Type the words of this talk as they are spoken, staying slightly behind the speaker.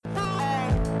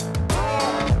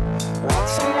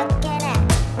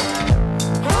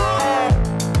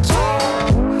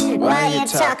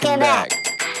Welcome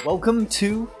back. Welcome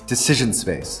to Decision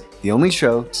Space, the only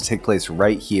show to take place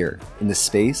right here in the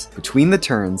space between the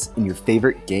turns in your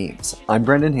favorite games. I'm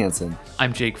Brendan Hansen.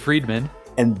 I'm Jake Friedman.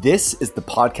 And this is the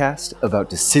podcast about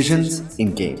decisions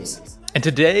in games. And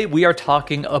today we are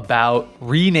talking about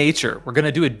Renature. We're going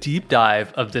to do a deep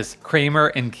dive of this Kramer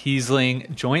and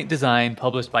Kiesling joint design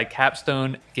published by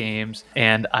Capstone Games.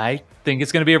 And I think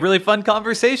it's going to be a really fun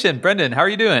conversation. Brendan, how are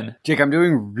you doing? Jake, I'm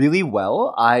doing really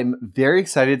well. I'm very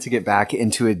excited to get back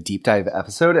into a deep dive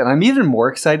episode. And I'm even more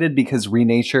excited because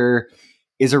Renature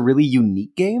is a really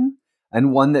unique game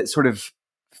and one that sort of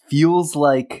feels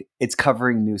like it's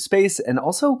covering new space and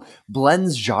also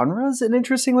blends genres in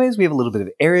interesting ways. We have a little bit of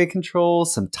area control,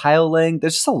 some tiling.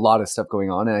 There's just a lot of stuff going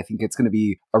on, and I think it's going to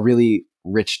be a really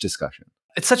rich discussion.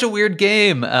 It's such a weird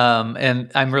game,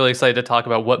 and I'm really excited to talk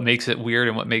about what makes it weird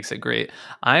and what makes it great.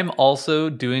 I'm also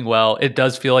doing well. It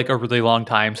does feel like a really long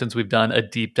time since we've done a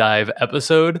deep dive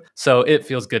episode, so it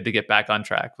feels good to get back on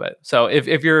track. But so if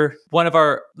you're one of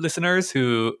our listeners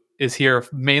who is here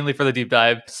mainly for the deep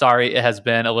dive, sorry, it has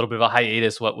been a little bit of a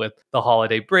hiatus, what with the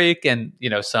holiday break and, you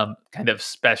know, some kind of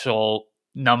special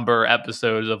number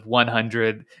episodes of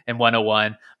 100 and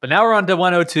 101. But now we're on to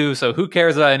 102, so who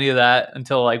cares about any of that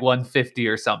until like 150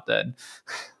 or something?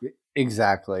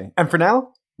 Exactly. And for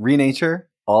now, Renature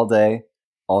all day,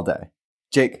 all day.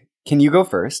 Jake, can you go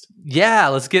first? Yeah,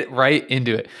 let's get right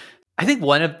into it. I think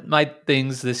one of my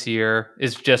things this year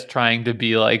is just trying to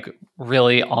be like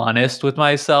really honest with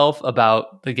myself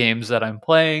about the games that I'm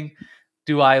playing.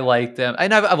 Do I like them?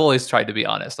 And I've always tried to be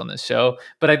honest on this show,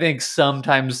 but I think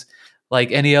sometimes,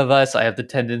 like any of us, I have the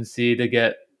tendency to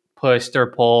get pushed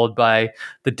or pulled by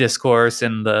the discourse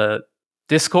in the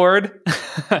Discord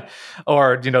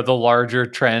or, you know, the larger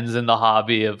trends in the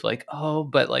hobby of like, oh,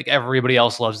 but like everybody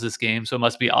else loves this game, so it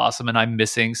must be awesome and I'm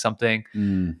missing something.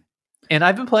 And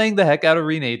I've been playing the heck out of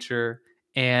Renature,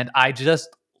 and I just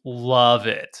love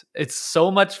it. It's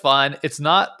so much fun. It's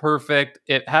not perfect.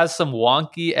 It has some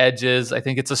wonky edges. I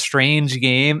think it's a strange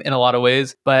game in a lot of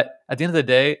ways, but at the end of the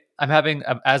day, I'm having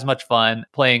as much fun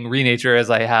playing Renature as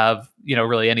I have, you know,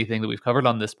 really anything that we've covered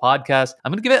on this podcast.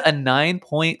 I'm going to give it a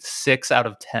 9.6 out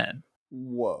of 10.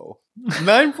 Whoa.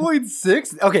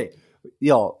 9.6? Okay.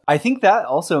 Y'all, I think that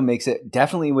also makes it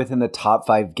definitely within the top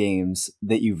 5 games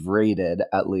that you've rated,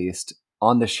 at least,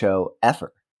 on the show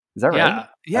ever. Is that right?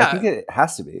 Yeah. I think it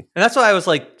has to be. And that's why I was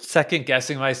like second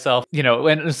guessing myself, you know,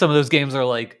 when some of those games are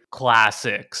like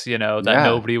classics, you know, that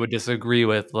nobody would disagree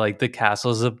with, like the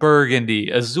Castles of Burgundy,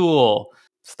 Azul,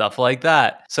 stuff like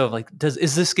that. So like,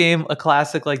 is this game a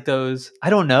classic like those?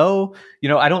 I don't know. You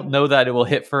know, I don't know that it will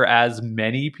hit for as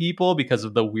many people because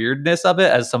of the weirdness of it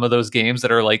as some of those games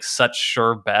that are like such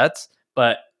sure bets,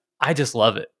 but I just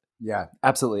love it. Yeah,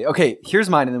 absolutely. Okay, here's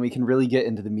mine, and then we can really get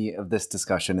into the meat of this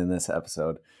discussion in this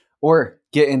episode, or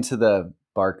get into the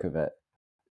bark of it.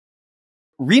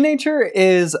 Renature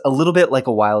is a little bit like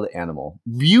a wild animal.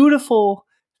 Beautiful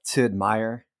to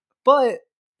admire, but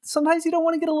sometimes you don't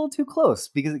want to get a little too close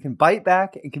because it can bite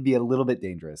back and can be a little bit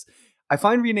dangerous. I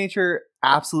find Renature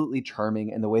absolutely charming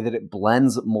in the way that it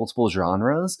blends multiple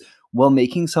genres while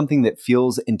making something that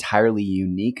feels entirely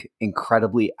unique,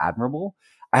 incredibly admirable.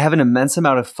 I have an immense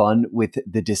amount of fun with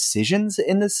the decisions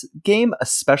in this game,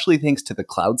 especially thanks to the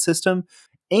cloud system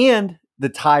and the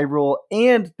tie rule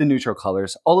and the neutral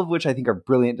colors, all of which I think are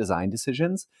brilliant design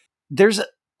decisions. There's,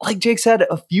 like Jake said,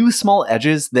 a few small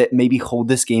edges that maybe hold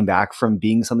this game back from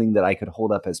being something that I could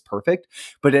hold up as perfect.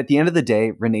 But at the end of the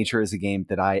day, Renature is a game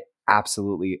that I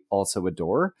absolutely also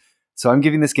adore. So I'm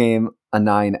giving this game a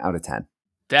 9 out of 10.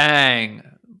 Dang,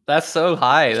 that's so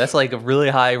high. That's like a really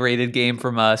high rated game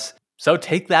from us. So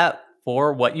take that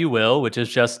for what you will, which is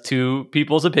just two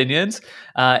people's opinions.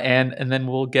 And then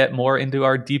we'll get more into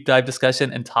our deep dive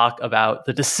discussion and talk about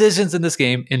the decisions in this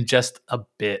game in just a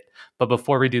bit. But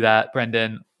before we do that,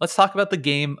 Brendan, let's talk about the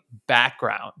game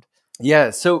background. Yeah,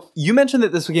 so you mentioned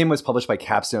that this game was published by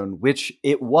Capstone, which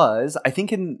it was, I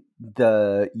think, in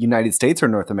the United States or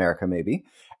North America, maybe.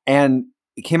 And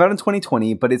it came out in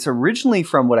 2020, but it's originally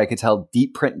from what I could tell,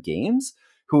 Deep Print Games,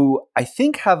 who I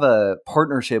think have a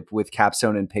partnership with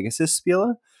Capstone and Pegasus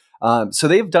Spiele. So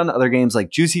they've done other games like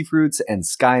Juicy Fruits and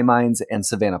Sky Mines and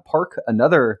Savannah Park,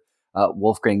 another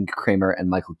Wolfgang Kramer and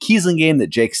Michael Kiesling game that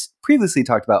Jake's previously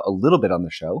talked about a little bit on the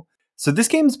show. So this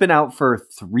game's been out for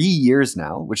 3 years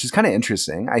now, which is kind of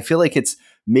interesting. I feel like it's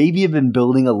maybe been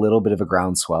building a little bit of a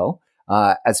groundswell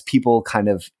as people kind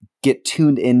of get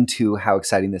tuned into how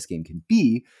exciting this game can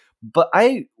be. But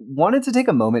I wanted to take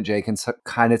a moment, Jake, and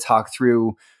kind of talk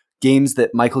through games that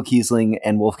Michael Kiesling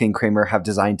and Wolfgang Kramer have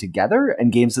designed together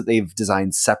and games that they've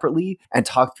designed separately and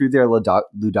talk through their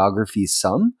ludography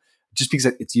some. just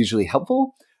because it's usually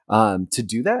helpful to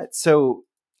do that. So,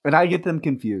 and I get them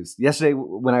confused. Yesterday,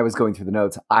 when I was going through the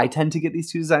notes, I tend to get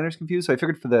these two designers confused. So I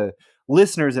figured for the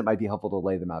listeners, it might be helpful to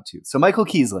lay them out too. So Michael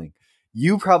Kiesling,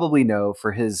 you probably know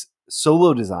for his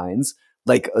solo designs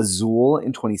like Azul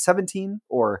in 2017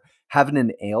 or Heaven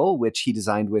and Ale, which he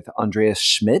designed with Andreas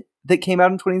Schmidt that came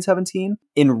out in 2017.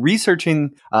 In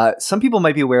researching, some people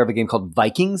might be aware of a game called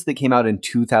Vikings that came out in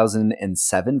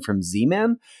 2007 from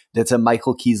Z-Man. That's a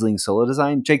Michael Kiesling solo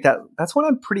design. Jake, that's one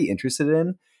I'm pretty interested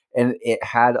in. And it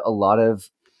had a lot of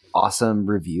awesome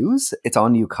reviews. It's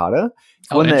on Yucata.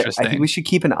 It's one that I think we should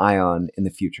keep an eye on in the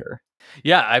future.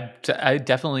 Yeah, I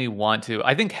definitely want to.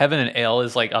 I think Heaven and Ale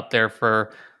is like up there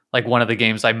for like one of the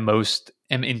games I most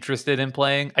am interested in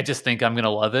playing. I just think I'm going to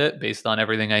love it based on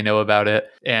everything I know about it,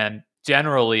 and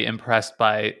generally impressed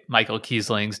by Michael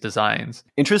Kiesling's designs.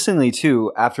 Interestingly,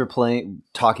 too, after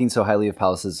talking so highly of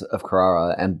Palaces of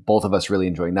Carrara, and both of us really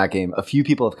enjoying that game, a few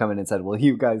people have come in and said, well,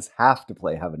 you guys have to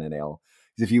play Heaven and Ale.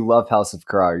 Because if you love Palace of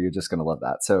Carrara, you're just going to love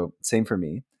that. So same for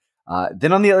me.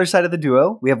 Then on the other side of the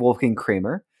duo, we have Wolfgang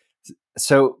Kramer.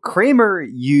 So Kramer,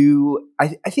 I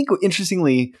think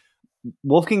interestingly,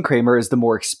 Wolfgang Kramer is the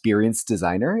more experienced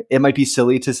designer. It might be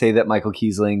silly to say that Michael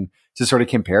Kiesling to sort of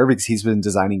compare because he's been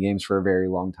designing games for a very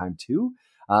long time too.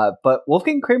 But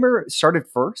Wolfgang Kramer started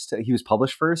first. He was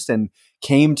published first and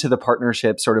came to the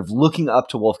partnership sort of looking up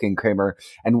to Wolfgang Kramer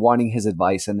and wanting his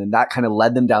advice. And then that kind of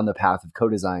led them down the path of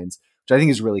co-designs, which I think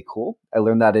is really cool. I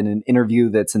learned that in an interview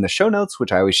that's in the show notes,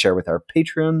 which I always share with our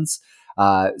patrons.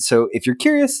 So if you're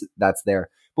curious, that's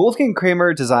there. But Wolfgang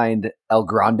Kramer designed El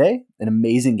Grande, an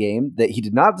amazing game that he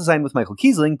did not design with Michael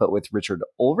Kiesling, but with Richard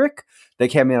Ulrich, that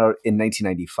came out in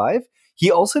 1995.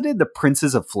 He also did The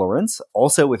Princes of Florence,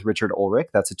 also with Richard Ulrich.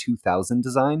 That's a 2000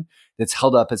 design that's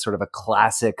held up as sort of a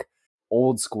classic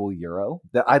old school Euro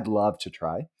that I'd love to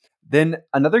try. Then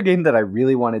another game that I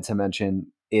really wanted to mention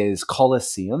is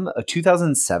Colosseum, a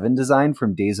 2007 design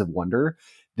from Days of Wonder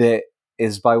that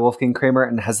is by Wolfgang Kramer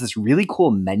and has this really cool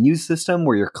menu system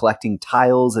where you're collecting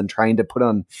tiles and trying to put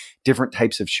on different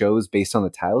types of shows based on the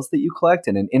tiles that you collect,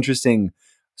 and an interesting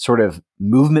sort of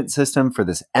movement system for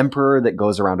this emperor that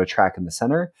goes around a track in the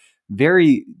center.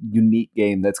 Very unique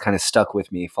game that's kind of stuck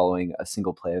with me following a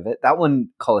single play of it. That one,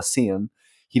 Colosseum,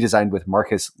 he designed with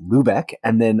Markus Lubeck.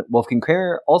 And then Wolfgang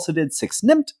Kramer also did Six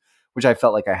Nimmt, which I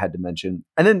felt like I had to mention.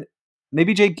 And then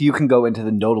maybe, Jake, you can go into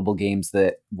the notable games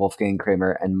that Wolfgang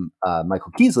Kramer and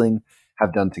Michael Kiesling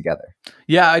have done together.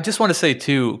 Yeah, I just want to say,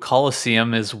 too,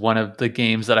 Colosseum is one of the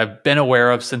games that I've been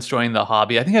aware of since joining the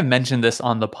hobby. I think I've mentioned this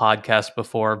on the podcast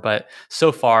before, but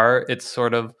so far it's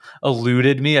sort of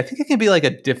eluded me. I think it can be like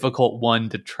a difficult one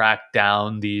to track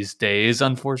down these days,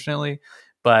 unfortunately,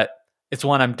 but it's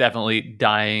one I'm definitely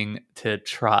dying to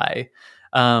try.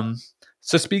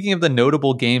 So speaking of the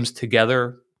notable games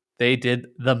together, they did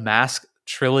the Mask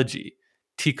trilogy,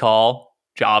 Tikal,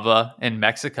 Java, and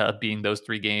Mexica being those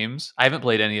three games. I haven't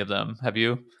played any of them. Have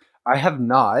you? I have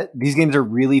not. These games are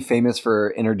really famous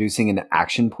for introducing an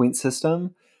action point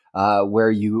system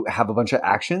where you have a bunch of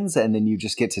actions and then you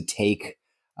just get to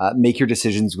make your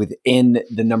decisions within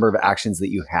the number of actions that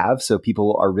you have. So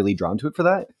people are really drawn to it for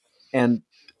that. And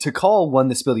Tikal won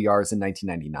the Spiel des Jahres in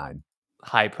 1999.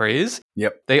 High praise.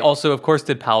 Yep. They also, of course,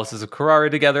 did Palaces of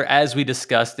Carrara together, as we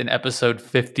discussed in episode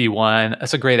 51.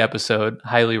 That's a great episode.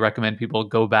 Highly recommend people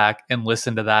go back and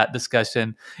listen to that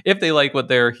discussion if they like what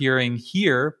they're hearing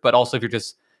here, but also if you're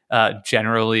just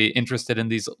generally interested in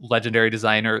these legendary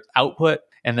designer output.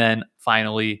 And then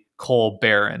finally, Coal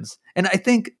Barons. And I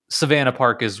think Savannah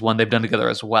Park is one they've done together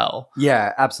as well.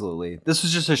 Yeah, absolutely. This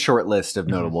was just a short list of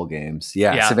notable games.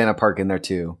 Yeah, Savannah Park in there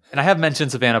too. And I have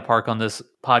mentioned Savannah Park on this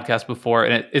podcast before,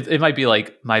 and it might be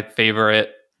like my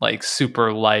favorite, like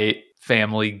super light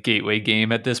family gateway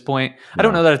game at this point. Yeah. I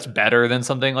don't know that it's better than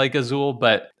something like Azul,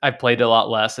 but I've played it a lot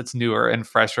less. It's newer and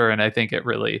fresher, and I think it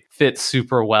really fits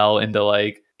super well into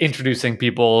like introducing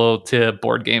people to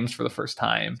board games for the first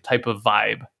time type of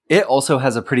vibe. It also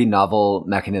has a pretty novel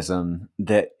mechanism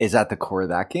that is at the core of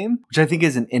that game, which I think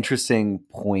is an interesting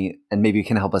point and maybe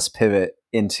can help us pivot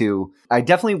into. I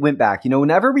definitely went back.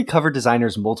 Whenever we cover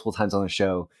designers multiple times on the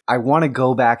show, I want to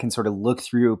go back and sort of look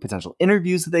through potential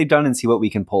interviews that they've done and see what we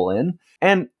can pull in.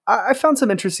 And I found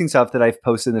some interesting stuff that I've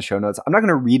posted in the show notes. I'm not going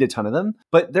to read a ton of them,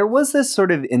 but there was this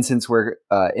sort of instance where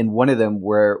in one of them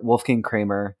where Wolfgang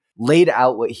Kramer laid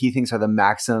out what he thinks are the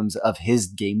maxims of his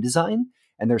game design.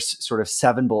 and there's sort of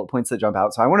 7 bullet points that jump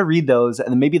out. So I want to read those,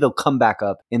 and then maybe they'll come back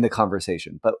up in the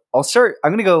conversation. But I'm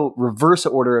going to go reverse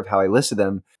order of how I listed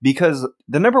them, because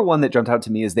the number one that jumped out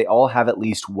to me is they all have at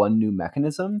least one new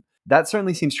mechanism. That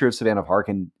certainly seems true of Savannah Park,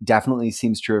 and definitely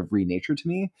seems true of Renature to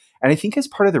me. And I think is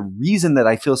part of the reason that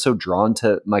I feel so drawn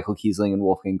to Michael Kiesling and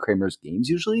Wolfgang Kramer's games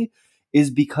usually, is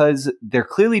because they're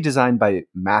clearly designed by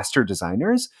master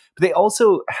designers, but they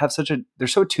also have they're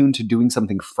so attuned to doing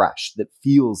something fresh that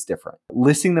feels different.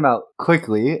 Listing them out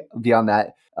quickly beyond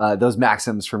that, those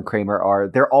maxims from Kramer are,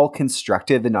 they're all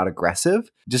constructive and not aggressive.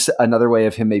 Just another way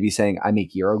of him maybe saying, I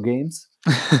make Euro games.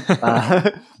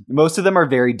 Most of them are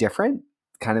very different,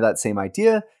 kind of that same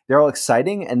idea. They're all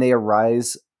exciting and they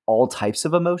arise all types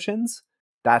of emotions.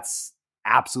 That's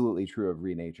absolutely true of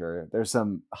Renature. There's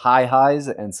some high highs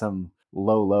and some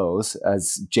low lows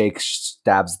as Jake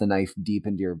stabs the knife deep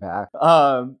into your back.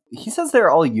 He says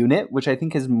they're all unit, which I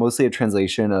think is mostly a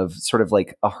translation of sort of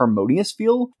like a harmonious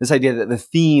feel. This idea that the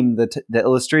theme, the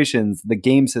illustrations, the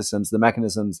game systems, the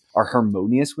mechanisms are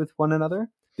harmonious with one another.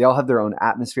 They all have their own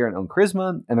atmosphere and own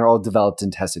charisma, and they're all developed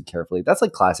and tested carefully. That's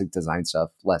like classic design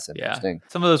stuff, less interesting.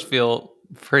 Some of those feel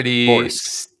pretty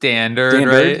standard,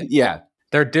 right? Yeah.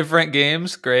 They're different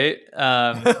games, great.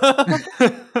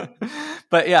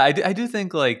 But yeah, I do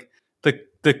think like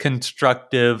the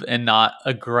constructive and not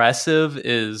aggressive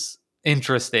is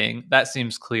interesting. That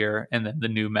seems clear. And then the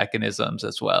new mechanisms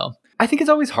as well. I think it's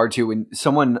always hard to when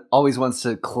someone always wants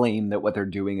to claim that what they're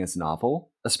doing is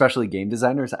novel, especially game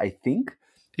designers, I think.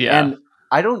 Yeah. And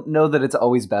I don't know that it's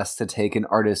always best to take an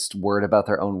artist's word about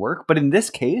their own work. But in this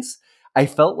case, I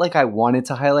felt like I wanted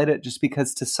to highlight it just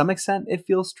because to some extent it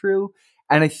feels true.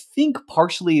 And I think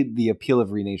partially the appeal of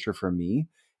Renature for me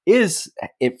is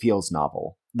it feels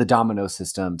novel. The domino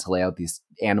system to lay out these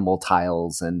animal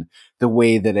tiles and the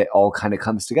way that it all kind of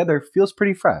comes together feels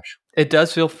pretty fresh. It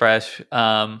does feel fresh.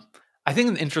 I think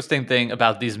an interesting thing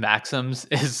about these maxims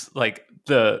is like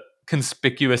the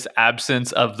conspicuous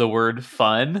absence of the word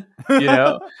fun,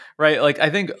 right? Like I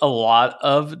think a lot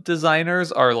of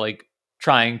designers are like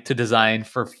trying to design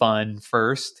for fun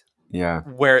first. Yeah.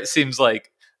 Where it seems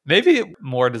like maybe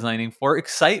more designing for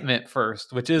excitement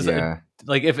first, which is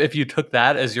like if you took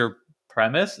that as your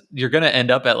premise, you're going to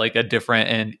end up at like a different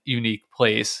and unique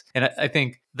place. And I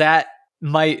think that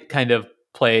might kind of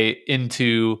play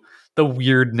into the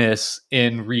weirdness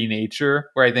in Renature,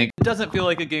 where I think it doesn't feel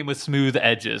like a game with smooth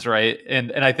edges, right?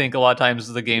 And I think a lot of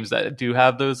times the games that do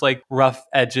have those like rough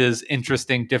edges,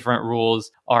 interesting, different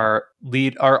rules are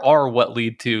what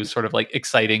lead to sort of like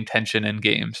exciting tension in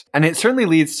games. And it certainly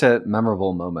leads to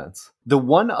memorable moments. The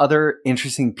one other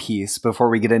interesting piece before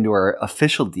we get into our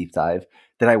official deep dive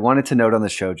that I wanted to note on the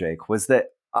show, Jake, was that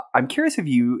I'm curious if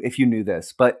you knew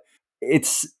this, but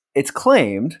it's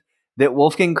claimed that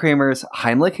Wolfgang Kramer's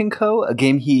Heimlich & Co., a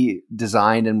game he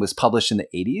designed and was published in the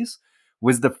 80s,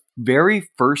 was the very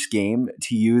first game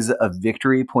to use a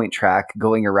victory point track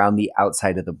going around the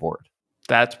outside of the board.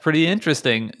 That's pretty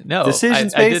interesting. No,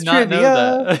 Decision I did not trivia.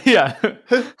 know that.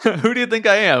 Yeah. Who do you think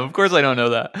I am? Of course I don't know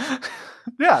that.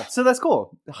 Yeah, so that's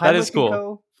cool. That is cool.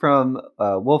 Co. From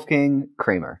Wolfgang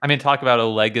Kramer. I mean, talk about a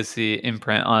legacy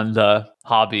imprint on the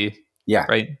hobby. Yeah,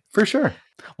 right? For sure.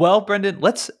 Well, Brendan,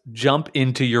 let's jump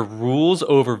into your rules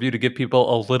overview to give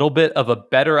people a little bit of a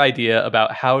better idea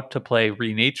about how to play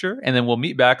Renature, and then we'll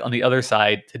meet back on the other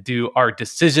side to do our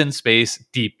decision space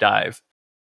deep dive.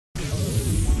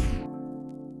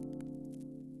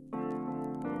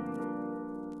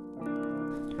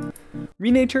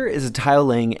 Renature is a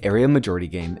tile-laying area majority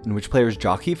game in which players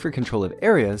jockey for control of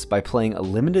areas by playing a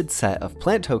limited set of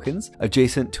plant tokens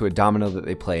adjacent to a domino that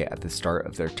they play at the start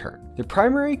of their turn. The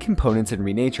primary components in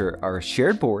Renature are a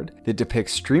shared board that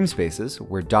depicts stream spaces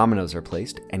where dominoes are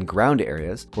placed and ground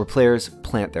areas where players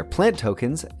plant their plant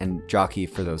tokens and jockey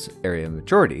for those area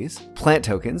majorities. Plant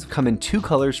tokens come in 2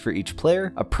 colors for each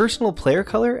player, a personal player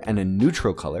color and a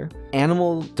neutral color.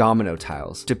 Animal domino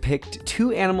tiles depict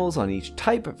 2 animals on each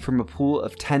type from a pool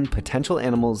of 10 potential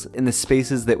animals in the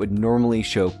spaces that would normally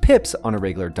show pips on a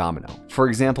regular domino. For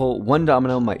example, one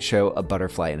domino might show a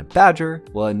butterfly and a badger,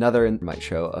 while another might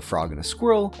show a frog and a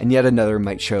squirrel, and yet another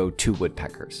might show 2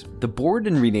 woodpeckers. The board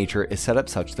in Renature is set up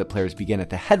such that players begin at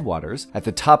the headwaters, at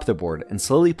the top of the board, and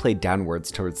slowly play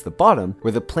downwards towards the bottom,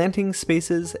 where the planting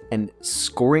spaces and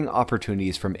scoring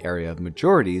opportunities from area of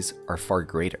majorities are far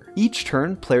greater. Each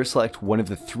turn, players select one of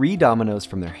the 3 dominoes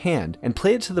from their hand and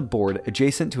play it to the board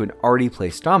adjacent to an already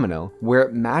placed domino, where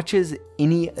it matches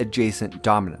any adjacent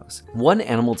dominoes. One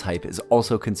animal type is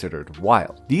also considered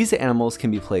wild. These animals can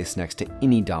be placed next to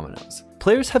any dominoes.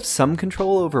 Players have some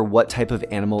control over what type of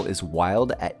animal is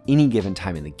wild at any given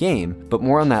time in the game, but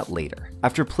more on that later.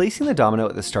 After placing the domino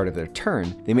at the start of their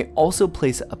turn, they may also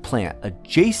place a plant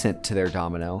adjacent to their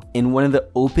domino in one of the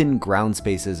open ground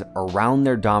spaces around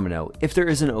their domino if there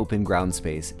is an open ground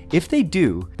space. If they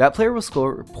do, that player will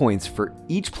score points for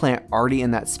each plant already in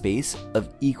that space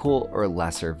of equal or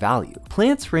lesser value.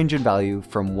 Plants range in value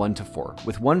from 1 to 4,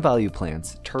 with 1 value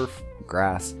plants, turf,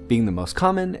 grass, being the most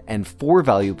common, and 4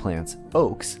 value plants,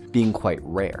 oaks, being quite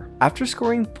rare. After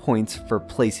scoring points for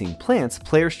placing plants,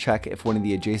 players check if one of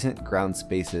the adjacent ground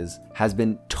spaces has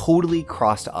been totally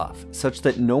crossed off, such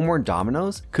that no more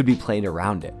dominoes could be played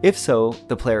around it. If so,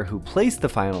 the player who placed the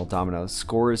final domino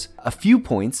scores a few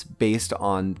points based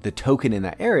on the token in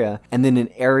that area, and then an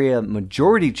area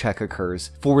majority check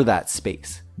occurs for that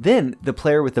space. Then the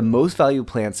player with the most value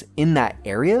plants in that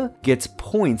area gets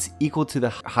points equal to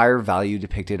the higher value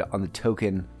depicted on the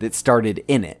token that started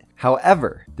in it.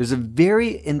 However, there's a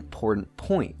very important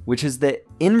point, which is that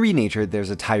in Renature, there's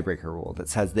a tiebreaker rule that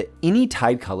says that any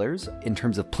tied colors in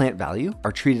terms of plant value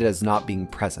are treated as not being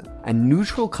present, and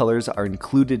neutral colors are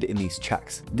included in these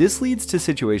checks. This leads to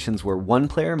situations where one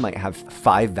player might have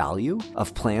 5 value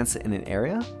of plants in an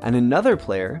area, and another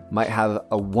player might have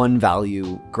a 1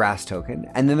 value grass token,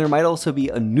 and then there might also be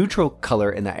a neutral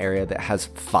color in that area that has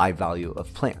 5 value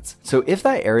of plants. So if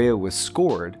that area was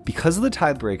scored, because of the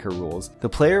tiebreaker rules, the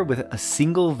player with a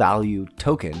single value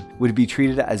token would be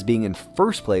treated as being in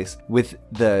first place, with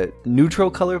the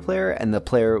neutral color player and the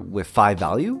player with 5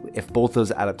 value, if both those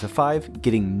add up to 5,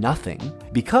 getting nothing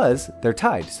because they're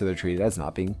tied, so they're treated as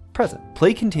not being present.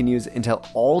 Play continues until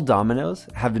all dominoes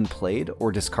have been played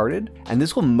or discarded, and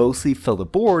this will mostly fill the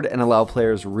board and allow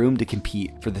players room to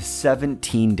compete for the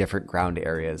 17 different ground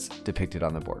areas depicted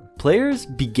on the board. Players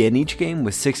begin each game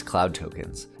with 6 cloud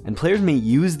tokens, and players may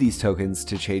use these tokens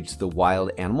to change the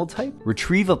wild animal type,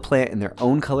 retrieve a plant in their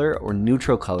own color or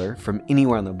neutral color from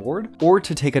anywhere on the board, or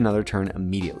to take another turn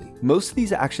immediately. Most of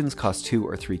these actions cost 2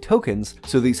 or 3 tokens,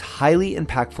 so these highly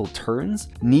impactful turns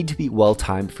need to be well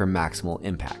timed for maximal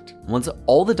impact. Once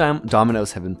all the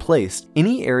dominoes have been placed,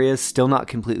 any areas still not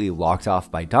completely locked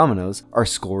off by dominoes are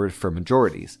scored for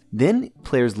majorities. Then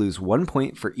players lose 1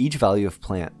 point for each value of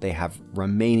plant they have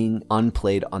remaining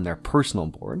unplayed on their personal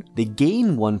board. They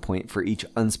gain 1 point for each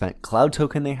unspent cloud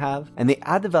token they have, and they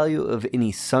add the value of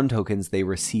any sun tokens they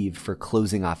received for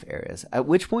closing off areas, at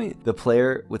which point the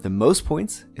player with the most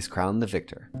points is crowned the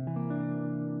victor.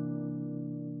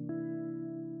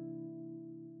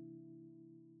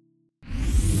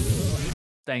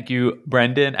 Thank you,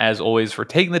 Brendan, as always, for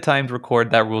taking the time to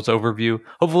record that rules overview.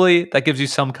 Hopefully, that gives you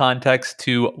some context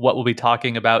to what we'll be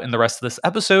talking about in the rest of this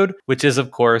episode, which is,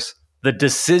 of course, the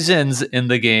decisions in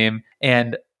the game.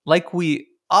 And like we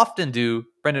often do,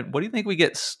 Brendan, what do you think we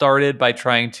get started by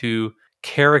trying to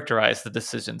characterize the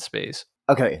decision space?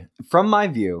 Okay, from my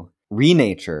view,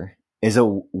 Renature is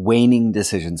a waning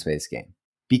decision space game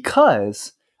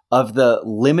because of the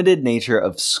limited nature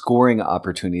of scoring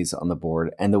opportunities on the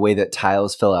board and the way that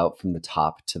tiles fill out from the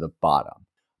top to the bottom.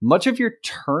 Much of your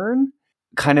turn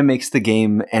kind of makes the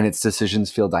game and its decisions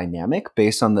feel dynamic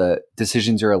based on the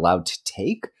decisions you're allowed to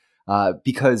take,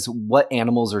 because what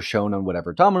animals are shown on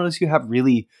whatever dominoes you have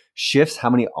really shifts how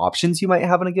many options you might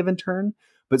have on a given turn.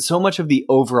 But so much of the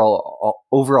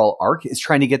overall arc is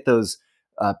trying to get those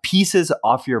pieces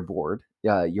off your board,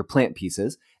 your plant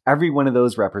pieces. Every one of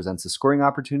those represents a scoring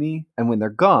opportunity, and when they're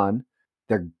gone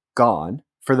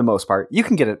for the most part. You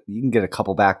can get a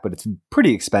couple back, but it's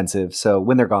pretty expensive. So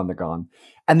when they're gone, they're gone.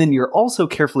 And then you're also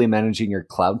carefully managing your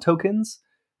cloud tokens,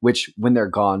 which when they're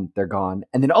gone, they're gone.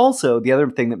 And then also the other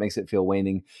thing that makes it feel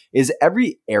waning is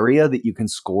every area that you can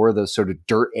score, those sort of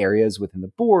dirt areas within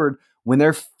the board, when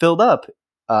they're filled up,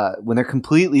 when they're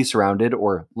completely surrounded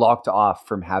or locked off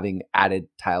from having added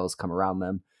tiles come around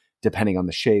them, depending on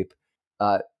the shape,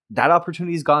 that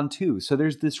opportunity is gone too. So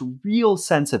there's this real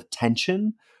sense of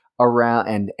tension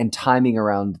around and timing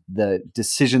around the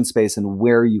decision space and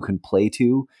where you can play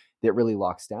to that really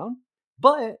locks down.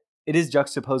 But it is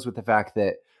juxtaposed with the fact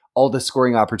that all the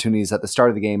scoring opportunities at the start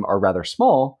of the game are rather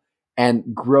small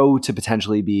and grow to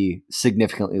potentially be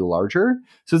significantly larger.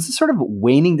 So it's a sort of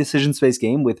waning decision space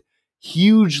game with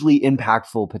hugely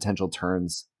impactful potential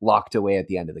turns locked away at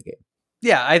the end of the game.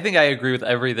 Yeah, I think I agree with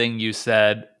everything you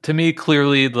said. To me,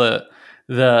 clearly, the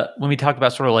when we talk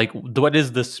about sort of like what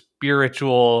is the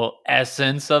spiritual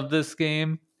essence of this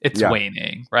game, it's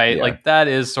waning, right? Yeah. Like that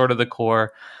is sort of the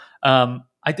core.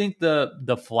 I think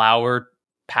the flower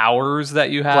powers that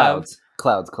you have,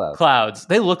 clouds,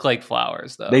 they look like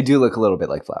flowers, though. They do look a little bit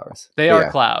like flowers. They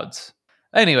are clouds.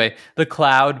 Anyway, the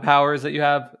cloud powers that you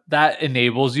have, that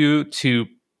enables you to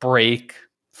break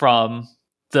from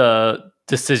the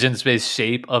decision space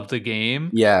shape of the game,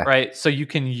 Yeah. right? So you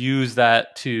can use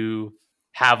that to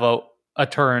have a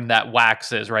turn that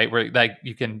waxes, right? Where like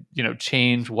you can,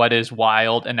 change what is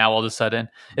wild, and now all of a sudden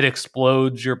it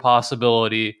explodes your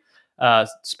possibility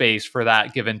space for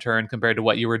that given turn compared to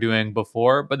what you were doing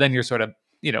before. But then you're sort of,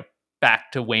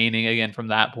 back to waning again from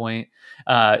that point.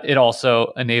 It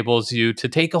also enables you to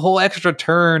take a whole extra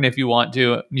turn if you want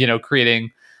to, creating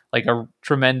like a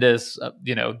tremendous,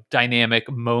 dynamic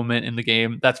moment in the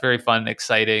game. That's very fun and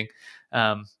exciting.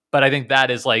 But I think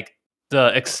that is like the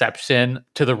exception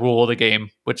to the rule of the game,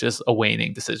 which is a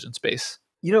waning decision space.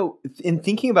 In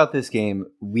thinking about this game,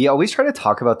 we always try to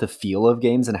talk about the feel of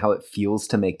games and how it feels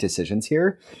to make decisions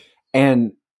here,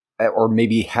 and or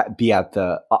maybe be at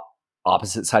the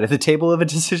opposite side of the table of a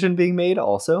decision being made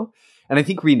also. And I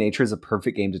think Renature is a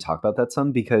perfect game to talk about that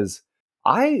some, because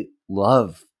I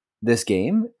love this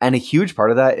game, and a huge part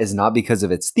of that is not because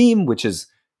of its theme, which is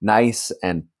nice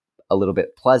and a little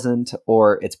bit pleasant,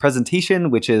 or its presentation,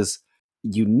 which is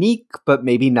unique but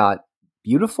maybe not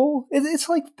beautiful. It's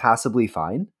like passably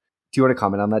fine. Do you want to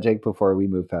comment on that, Jake, before we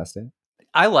move past it?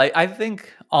 I think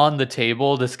on the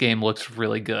table this game looks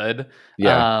really good.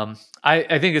 Yeah.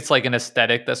 I think it's like an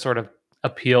aesthetic that sort of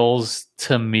appeals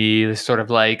to me. There's sort of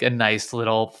like a nice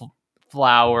little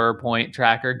flower point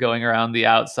tracker going around the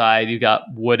outside. You got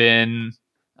wooden,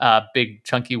 big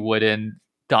chunky wooden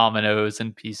dominoes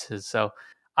and pieces. So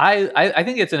I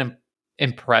think it's an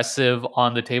impressive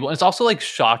on the table. And it's also like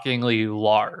shockingly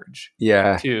large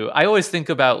Yeah. too. I always think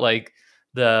about like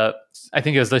I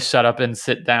think it was the shut up and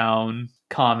sit down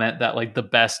comment that like the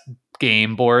best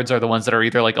game boards are the ones that are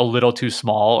either like a little too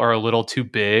small or a little too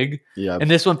big. Yeah.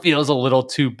 And this one feels a little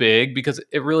too big because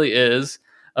it really is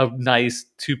a nice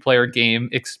 2-player game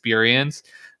experience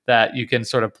that you can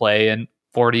sort of play in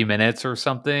 40 minutes or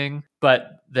something.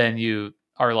 But then you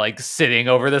are like sitting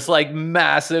over this like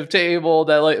massive table,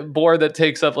 that like board that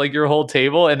takes up like your whole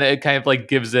table, and it kind of like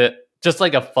gives it just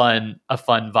like a fun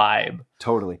vibe.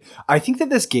 Totally. I think that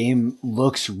this game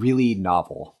looks really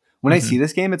novel. When I see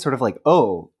this game, it's sort of like,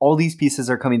 oh, all these pieces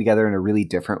are coming together in a really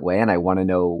different way, and I want to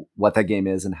know what that game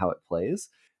is and how it plays.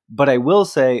 But I will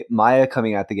say, Maya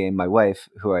coming at the game, my wife,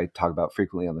 who I talk about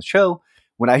frequently on the show,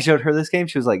 when I showed her this game,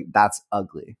 she was like, that's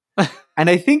ugly. And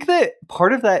I think that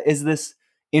part of that is this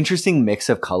interesting mix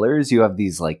of colors. You have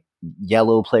these like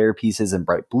yellow player pieces and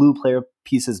bright blue player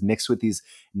pieces mixed with these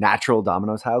natural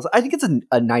domino tiles. I think it's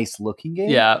a nice looking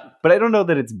game. Yeah. But I don't know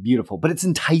that it's beautiful, but it's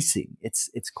enticing. It's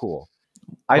cool.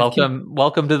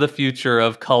 Welcome to the future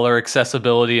of color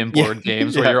accessibility in board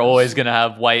games, where you're always going to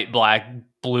have white, black,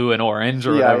 blue, and orange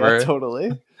or whatever. Yeah,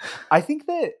 totally. I think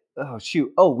that,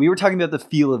 we were talking about the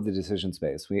feel of the decision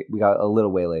space. We got a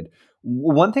little waylaid.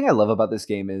 One thing I love about this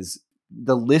game is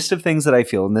the list of things that I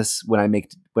feel in this when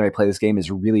I play this game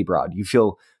is really broad. You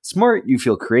feel smart, you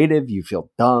feel creative, you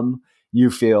feel dumb, you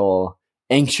feel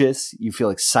anxious, you feel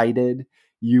excited,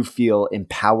 you feel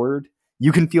empowered.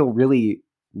 You can feel really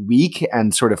weak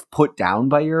and sort of put down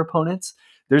by your opponents.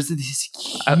 There's this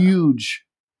huge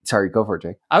sorry, go for it,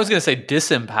 Jake. I was going to say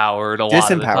disempowered a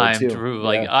lot of the time too.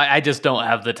 Like I just don't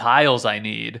have the tiles I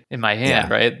need in my hand,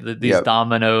 right? These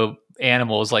domino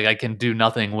animals, like I can do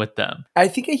nothing with them. I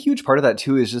think a huge part of that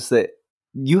too is just that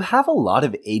you have a lot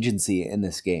of agency in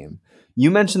this game. You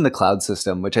mentioned the cloud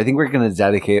system, which I think we're going to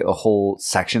dedicate a whole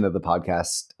section of the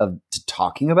podcast to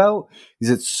talking about,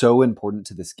 because it's so important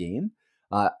to this game.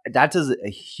 That does a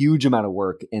huge amount of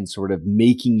work in sort of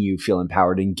making you feel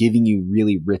empowered and giving you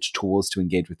really rich tools to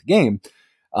engage with the game.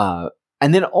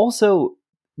 And then also,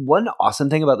 one awesome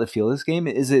thing about the feel of this game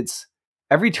is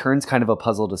every turn's kind of a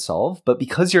puzzle to solve, but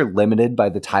because you're limited by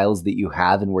the tiles that you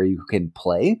have and where you can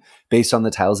play based on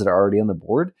the tiles that are already on the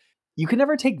board, you can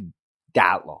never take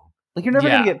that long. Like you're never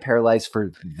going to get paralyzed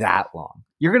for that long.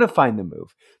 You're going to find the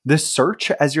move. The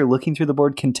search as you're looking through the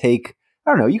board can take,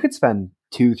 I don't know, you could spend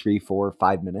 2, 3, 4,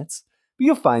 5 minutes, but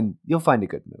you'll find a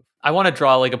good move. I want to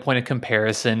draw like a point of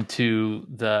comparison to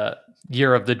the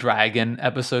Year of the Dragon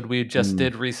episode we just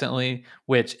did recently,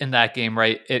 which in that game,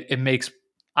 right, it makes,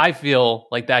 I feel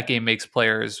like that game makes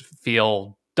players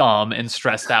feel dumb and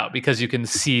stressed out because you can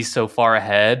see so far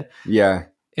ahead. Yeah.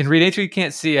 In Renature, you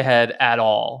can't see ahead at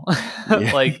all.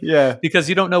 Because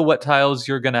you don't know what tiles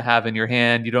you're going to have in your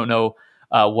hand. You don't know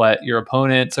what your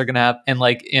opponents are going to have. And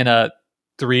like in a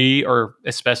 3 or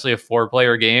especially a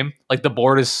 4-player game, like the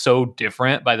board is so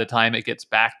different by the time it gets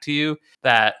back to you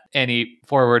that any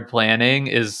forward planning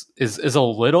is a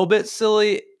little bit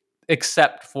silly,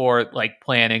 except for like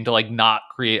planning to like not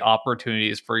create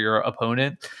opportunities for your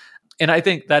opponent. And I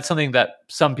think that's something that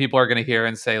some people are going to hear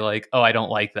and say like, oh, I don't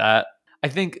like that. I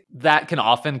think that can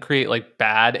often create like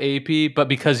bad AP, but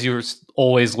because you're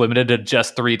always limited to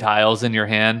just 3 tiles in your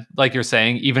hand, like you're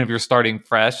saying, even if you're starting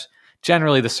fresh,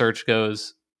 generally the search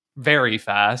goes very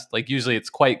fast. Like usually it's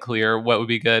quite clear what would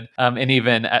be good. And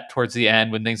even at towards the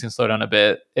end when things can slow down a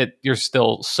bit, you're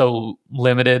still so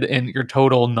limited in your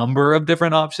total number of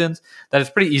different options that it's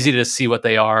pretty easy to see what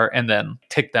they are and then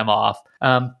tick them off.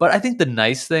 But I think the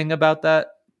nice thing about that,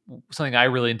 something I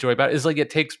really enjoy about it, is like it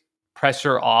takes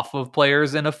pressure off of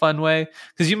players in a fun way,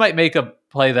 because you might make a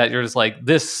play that you're just like,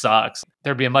 this sucks,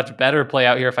 there'd be a much better play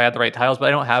out here if I had the right tiles, but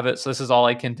I don't have it, so this is all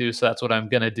I can do, so that's what I'm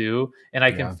gonna do. And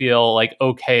I can feel like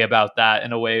okay about that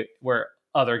in a way where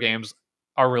other games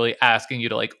are really asking you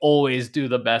to like always do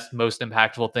the best, most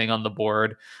impactful thing on the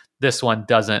board. This one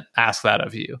doesn't ask that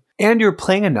of you, and you're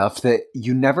playing enough that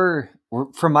you never,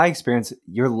 from my experience,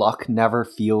 your luck never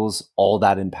feels all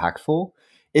that impactful.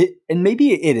 And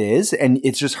maybe it is, and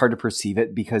it's just hard to perceive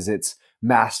it because it's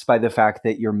masked by the fact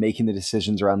that you're making the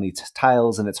decisions around these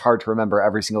tiles, and it's hard to remember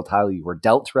every single tile you were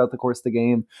dealt throughout the course of the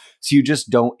game. So you just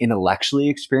don't intellectually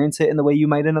experience it in the way you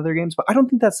might in other games. But I don't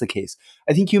think that's the case.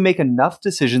 I think you make enough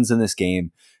decisions in this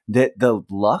game that the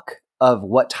luck of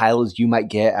what tiles you might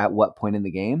get at what point in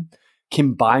the game,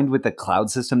 combined with the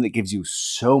cloud system that gives you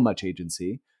so much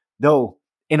agency, though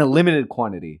in a limited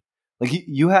quantity. Like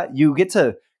you get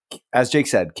to, as Jake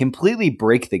said, completely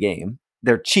break the game.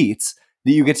 They're cheats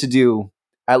that you get to do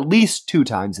at least 2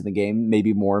 times in the game,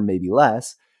 maybe more, maybe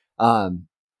less,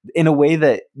 in a way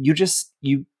that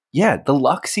the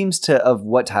luck seems to, of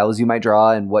what tiles you might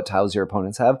draw and what tiles your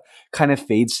opponents have, kind of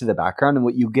fades to the background. And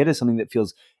what you get is something that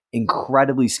feels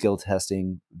incredibly skill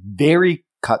testing, very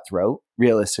cutthroat,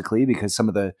 realistically, because some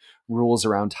of the rules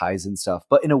around ties and stuff,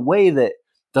 but in a way that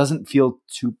doesn't feel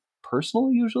too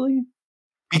personal usually,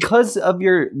 because of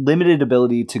your limited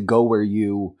ability to go where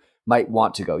you might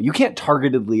want to go. You can't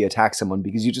targetedly attack someone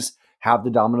because you just have the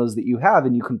dominoes that you have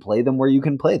and you can play them where you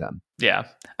can play them. Yeah.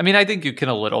 I mean, I think you can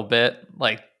a little bit,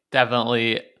 like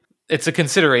definitely it's a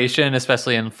consideration,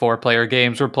 especially in 4-player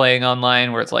games we're playing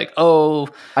online where it's like, oh,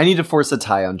 I need to force a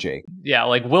tie on Jake. Yeah,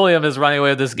 like William is running away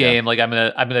with this game. Like I'm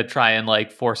gonna try and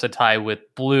like force a tie with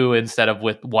blue instead of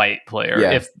with white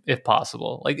player, if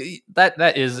possible. Like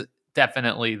that is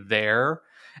definitely there.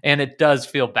 And it does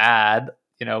feel bad,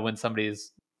 when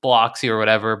somebody's blocks you or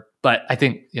whatever. But I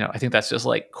think that's just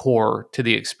like core to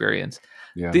the experience.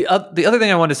 Yeah. The other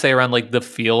thing I want to say around like the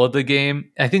feel of the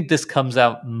game, I think this comes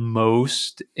out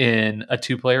most in a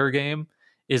 2-player game,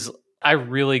 is I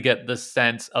really get the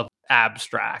sense of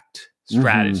abstract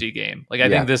strategy game. Like I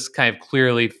think this kind of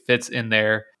clearly fits in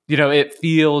there. It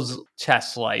feels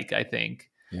chess-like, I think.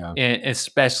 Yeah. And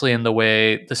especially in the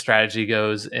way the strategy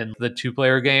goes in the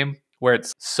 2-player game, where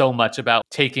it's so much about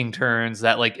taking turns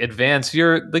that like advance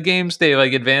the game state,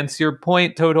 like advance your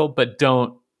point total, but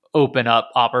don't open up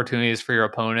opportunities for your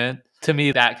opponent. To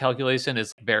me, that calculation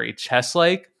is very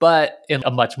chess-like, but in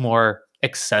a much more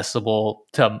accessible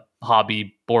to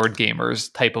hobby board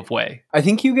gamers type of way. I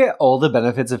think you get all the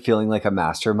benefits of feeling like a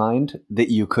mastermind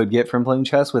that you could get from playing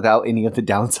chess without any of the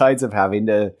downsides of having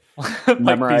to like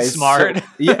memorize. Be smart.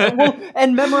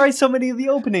 And memorize so many of the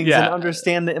openings and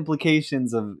understand the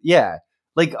implications of,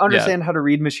 understand how to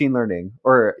read machine learning,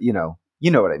 or, you know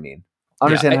what I mean.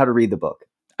 Understand how to read the book.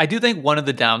 I do think one of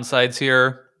the downsides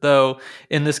here, though,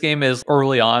 in this game is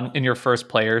early on in your first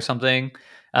play or something.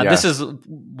 This is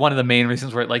one of the main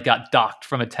reasons where it like got docked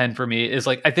from a 10 for me, is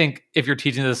like, I think if you're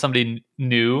teaching this to somebody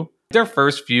new, their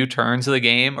first few turns of the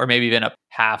game, or maybe even up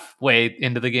halfway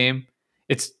into the game,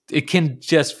 it can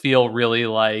just feel really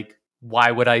like, why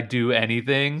would I do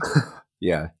anything?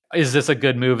 Yeah. Is this a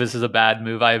good move? Is this a bad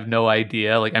move? I have no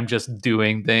idea. Like I'm just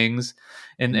doing things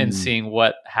and seeing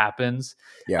what happens.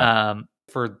 Yeah.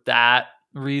 For that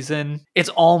reason, it's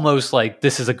almost like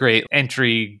this is a great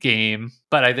entry game,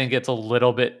 but I think it's a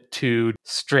little bit too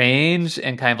strange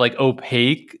and kind of like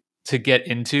opaque to get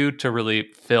into to really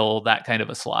fill that kind of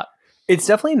a slot. It's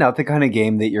definitely not the kind of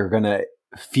game that you're going to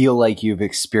feel like you've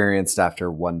experienced after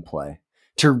one play.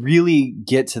 To really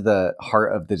get to the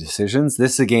heart of the decisions,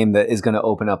 this is a game that is going to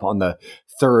open up on the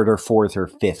 3rd or 4th or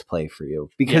 5th play for you,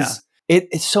 because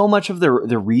it's so much of the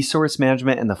resource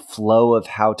management and the flow of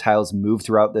how tiles move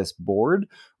throughout this board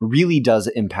really does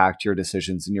impact your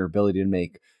decisions and your ability to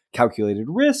make calculated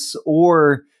risks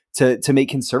or to make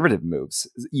conservative moves.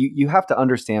 You have to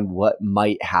understand what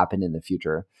might happen in the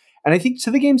future. And I think,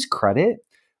 to the game's credit,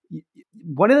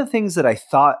 one of the things that I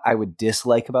thought I would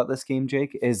dislike about this game,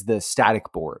 Jake, is the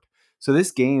static board. So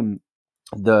this game,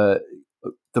 the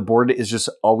board is just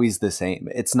always the same.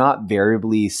 It's not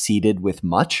variably seeded with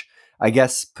much. I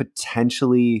guess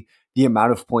potentially the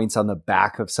amount of points on the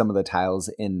back of some of the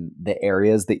tiles in the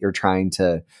areas that you're trying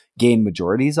to gain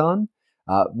majorities on,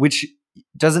 which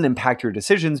doesn't impact your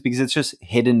decisions because it's just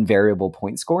hidden variable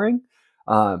point scoring.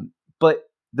 But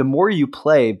the more you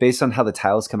play based on how the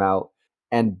tiles come out,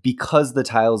 and because the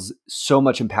tiles so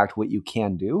much impact what you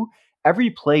can do, every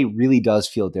play really does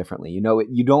feel differently.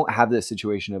 You don't have this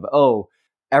situation of, oh,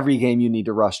 every game you need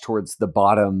to rush towards the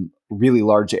bottom really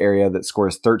large area that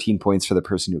scores 13 points for the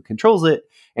person who controls it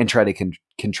and try to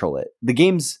control it. The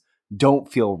games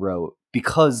don't feel rote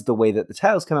because the way that the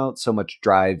tiles come out so much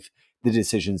drive the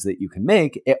decisions that you can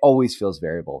make. It always feels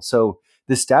variable. So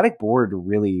the static board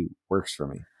really works for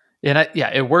me. And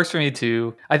it works for me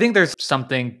too. I think there's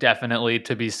something definitely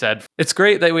to be said. It's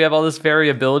great that we have all this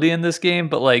variability in this game,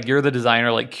 but like you're the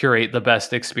designer, like curate the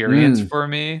best experience for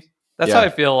me. That's how I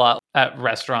feel a lot at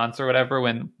restaurants or whatever,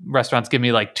 when restaurants give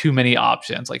me like too many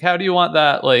options. Like, how do you want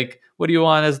that? Like, what do you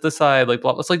want as the side? Like,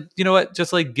 blah, blah. It's like, you know what?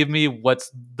 Just like give me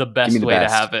what's the best way to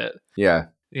have it. Yeah.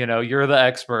 You're the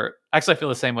expert. Actually, I feel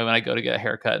the same way when I go to get a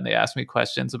haircut and they ask me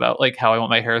questions about like how I want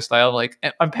my hairstyle. Like,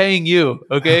 I'm paying you,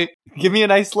 okay? Give me a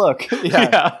nice look.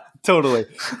 Yeah, totally.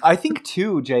 I think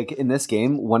too, Jake, in this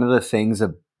game, one of the things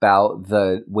about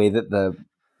the way that the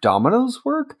dominoes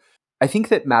work, I think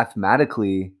that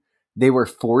mathematically they were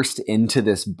forced into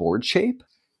this board shape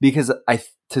because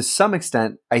to some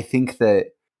extent, I think that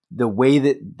the way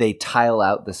that they tile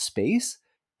out the space,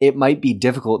 it might be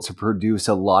difficult to produce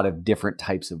a lot of different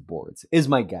types of boards, is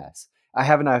my guess. I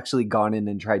haven't actually gone in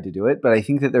and tried to do it, but I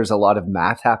think that there's a lot of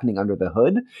math happening under the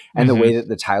hood and the way that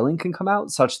the tiling can come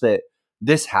out such that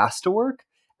this has to work.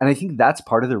 And I think that's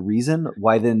part of the reason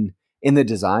why then in the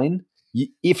design,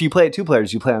 if you play it 2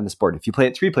 players, you play on this board. If you play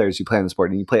it 3 players, you play on this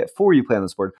board. And you play it 4, you play on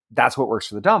this board. That's what works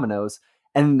for the dominoes.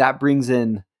 And that brings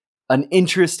in an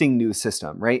interesting new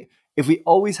system, right? If we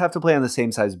always have to play on the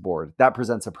same size board, that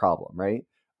presents a problem, right?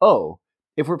 Oh,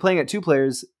 if we're playing at 2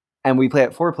 players and we play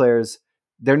at 4 players,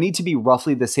 there need to be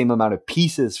roughly the same amount of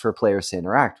pieces for players to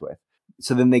interact with.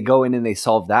 So then they go in and they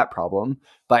solve that problem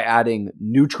by adding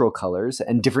neutral colors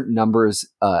and different numbers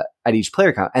at each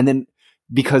player count. And then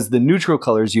because the neutral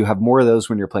colors, you have more of those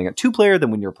when you're playing at 2 player than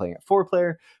when you're playing at 4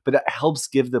 player, but that helps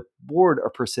give the board a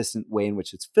persistent way in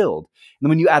which it's filled. And then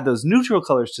when you add those neutral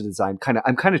colors to design,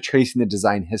 I'm kind of tracing the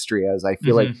design history as I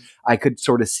feel like I could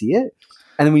sort of see it.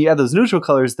 And then when you add those neutral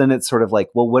colors, then it's sort of like,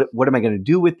 well, what am I going to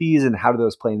do with these and how do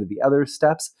those play into the other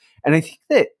steps? And I think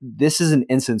that this is an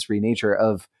instance Renature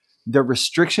of the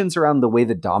restrictions around the way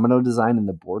the domino design and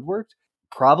the board worked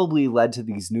probably led to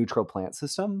these neutral plant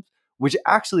systems, which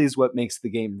actually is what makes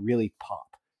the game really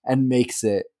pop and makes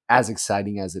it as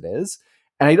exciting as it is.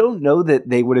 And I don't know that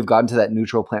they would have gotten to that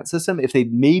neutral plant system if they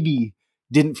maybe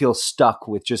didn't feel stuck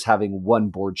with just having one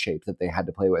board shape that they had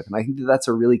to play with. And I think that that's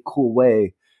a really cool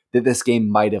way that this game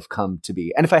might have come to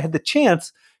be. And if I had the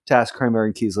chance to ask Kramer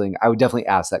and Kiesling, I would definitely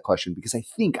ask that question because I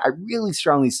really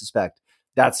strongly suspect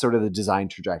that's sort of the design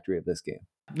trajectory of this game.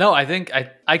 No, I think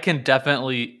I can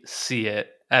definitely see it,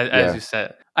 as you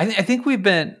said. I think we've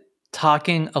been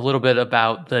talking a little bit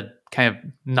about the kind of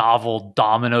novel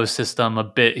domino system a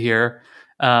bit here,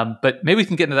 but maybe we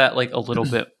can get into that like a little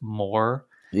bit more.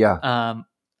 Yeah.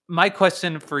 My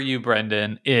question for you,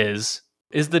 Brendan, is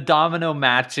the domino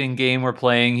matching game we're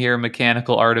playing here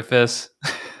Mechanical Artifice?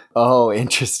 Oh,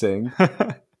 interesting.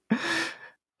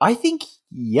 I think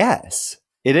yes,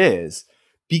 it is.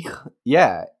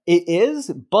 Yeah, it is,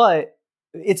 but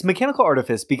it's Mechanical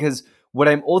Artifice because what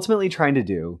I'm ultimately trying to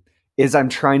do is I'm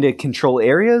trying to control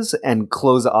areas and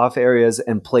close off areas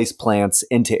and place plants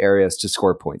into areas to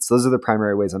score points. Those are the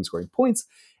primary ways I'm scoring points.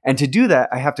 And to do that,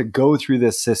 I have to go through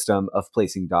this system of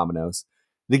placing dominoes.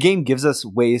 The game gives us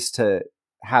ways to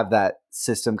have that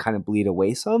system kind of bleed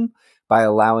away some by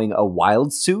allowing a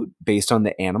wild suit based on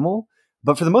the animal.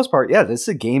 But for the most part, yeah, this is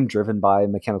a game driven by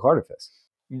Mechanical Artifice.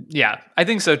 Yeah, I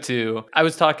think so too. I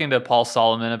was talking to Paul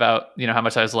Solomon about, how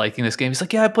much I was liking this game. He's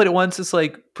like, yeah, I played it once. It's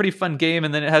like pretty fun game.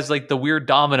 And then it has like the weird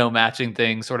domino matching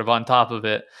thing sort of on top of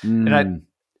it. And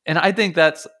I think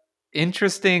that's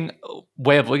interesting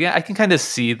way of looking at it. I can kind of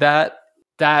see that.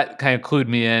 That kind of clued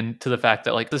me in to the fact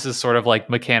that like this is sort of like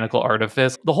Mechanical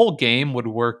Artifice. The whole game would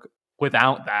work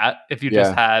without that. If you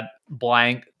just had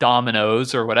blank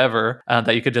dominoes or whatever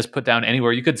that you could just put down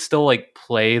anywhere, you could still like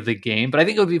play the game. But I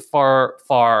think it would be far,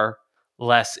 far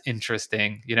less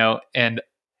interesting, and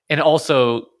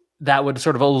also that would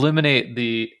sort of eliminate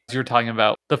as you're talking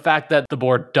about, the fact that the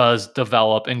board does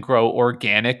develop and grow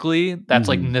organically. That's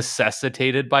like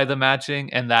necessitated by the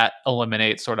matching, and that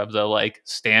eliminates sort of the like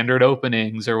standard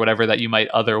openings or whatever that you might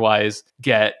otherwise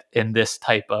get in this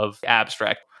type of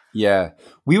abstract. Yeah.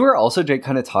 We were also, Jake,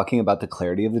 kind of talking about the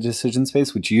clarity of the decision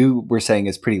space, which you were saying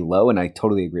is pretty low, and I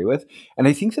totally agree with. And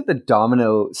I think that the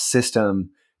domino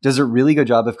system does a really good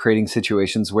job of creating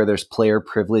situations where there's player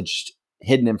privileged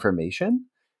hidden information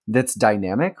that's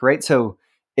dynamic, right? So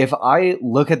if I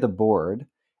look at the board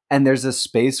and there's a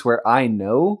space where I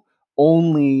know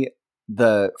only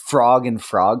the frog and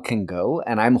frog can go,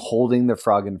 and I'm holding the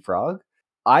frog and frog,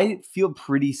 I feel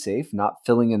pretty safe not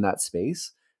filling in that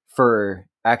space for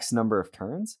X number of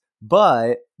turns,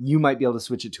 but you might be able to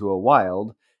switch it to a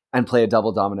wild and play a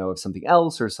double domino of something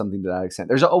else or something to that extent.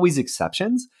 There's always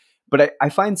exceptions, but I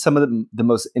find some of the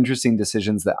most interesting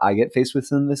decisions that I get faced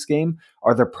with in this game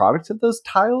are the product of those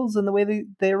tiles and the way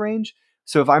they arrange.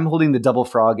 So if I'm holding the double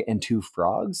frog and two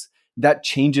frogs, that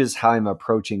changes how I'm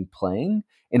approaching playing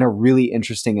in a really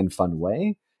interesting and fun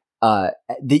way that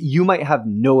you might have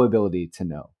no ability to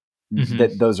know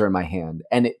that those are in my hand,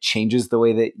 and it changes the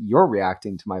way that you're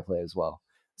reacting to my play as well.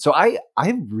 So I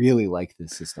really like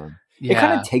this system. It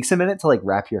kind of takes a minute to like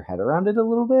wrap your head around it a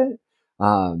little bit,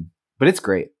 but it's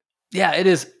great. Yeah, it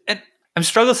is. And I'm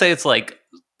struggling to say it's like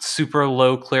super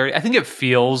low clarity. I think it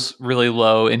feels really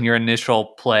low in your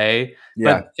initial play,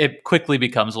 but it quickly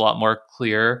becomes a lot more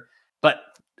clear. But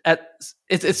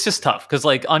it's just tough because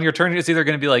like on your turn, it's either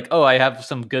going to be like, oh, I have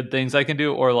some good things I can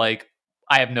do, or like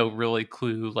I have no really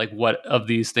clue like what of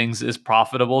these things is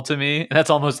profitable to me. And that's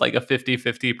almost like a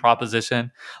 50-50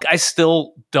 proposition. I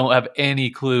still don't have any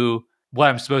clue what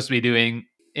I'm supposed to be doing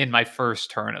in my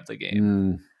first turn of the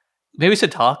game. Maybe we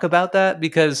should talk about that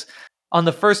because on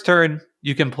the first turn,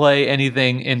 you can play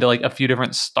anything into like a few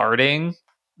different starting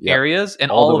areas, and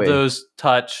all of those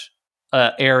touch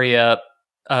area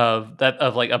of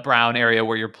like a brown area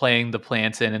where you're playing the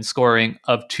plants in and scoring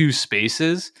of two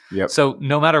spaces. So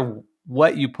no matter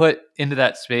what you put into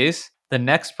that space, the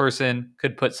next person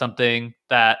could put something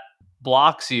that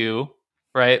blocks you,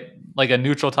 right? Like a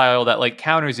neutral tile that like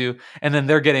counters you, and then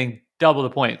they're getting double the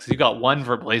points. You got one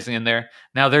for placing in there.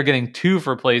 Now they're getting two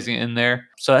for placing in there.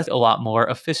 So that's a lot more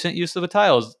efficient use of the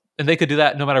tiles. And they could do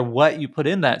that no matter what you put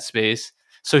in that space.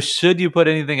 So should you put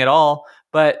anything at all,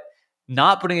 but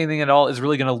not putting anything at all is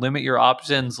really going to limit your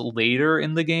options later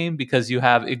in the game because you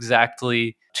have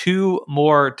exactly two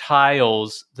more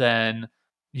tiles than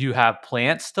you have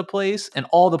plants to place, and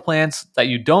all the plants that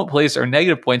you don't place are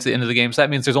negative points at the end of the game. So that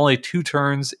means there's only 2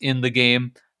 turns in the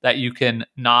game that you can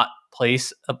not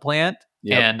place a plant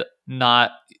and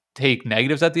not take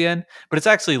negatives at the end. But it's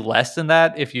actually less than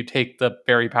that if you take the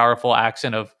very powerful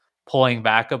action of pulling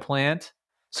back a plant.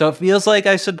 So it feels like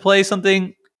I should play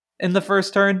something in the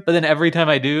first turn, but then every time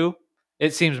I do,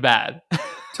 it seems bad.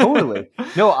 Totally.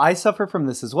 No, I suffer from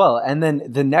this as well. And then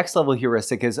the next level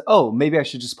heuristic is, oh, maybe I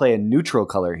should just play a neutral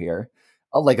color here,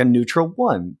 like a neutral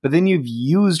 1. But then you've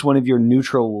used one of your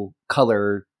neutral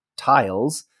color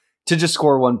tiles to just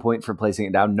score 1 point for placing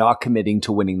it down, not committing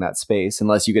to winning that space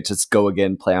unless you get to go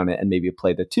again, play on it, and maybe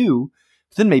play the 2.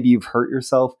 But then maybe you've hurt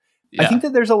yourself. I think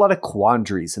that there's a lot of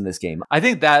quandaries in this game. I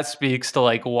think that speaks to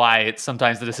like why it's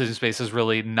sometimes the decision space is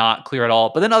really not clear at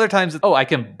all. But then other times, oh, I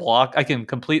can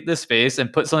complete this space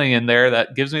and put something in there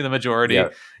that gives me the majority.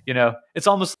 You know, it's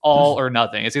almost all or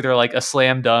nothing. It's either like a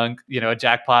slam dunk, a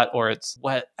jackpot, or it's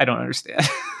what I don't understand.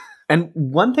 And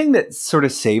one thing that sort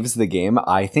of saves the game,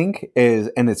 I think, is,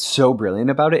 and it's so brilliant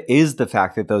about it, is the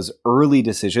fact that those early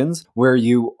decisions where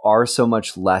you are so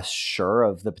much less sure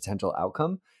of the potential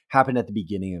outcome happen at the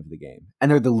beginning of the game,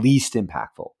 and they're the least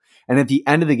impactful. And at the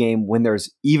end of the game, when there's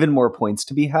even more points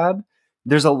to be had,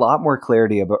 there's a lot more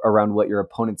clarity around what your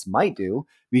opponents might do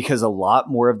because a lot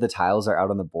more of the tiles are out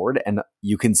on the board and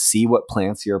you can see what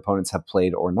plants your opponents have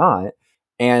played or not.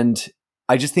 And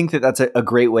I just think that that's a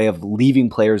great way of leaving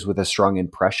players with a strong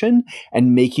impression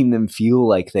and making them feel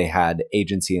like they had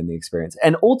agency in the experience.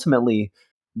 And ultimately,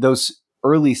 those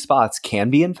early spots can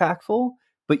be impactful,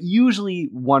 but usually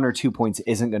 1 or 2 points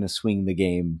isn't going to swing the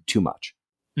game too much.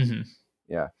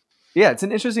 Yeah, it's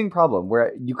an interesting problem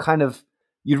where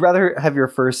you'd rather have your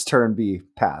first turn be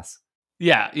pass.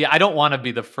 Yeah, I don't want to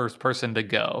be the first person to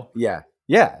go. Yeah,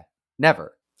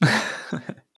 never.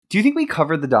 Do you think we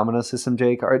covered the domino system,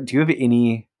 Jake? Or do you have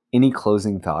any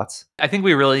closing thoughts? I think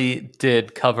we really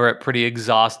did cover it pretty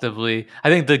exhaustively. I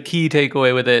think the key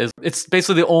takeaway with it is it's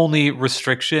basically the only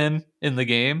restriction in the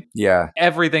game. Yeah.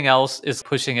 Everything else is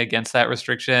pushing against that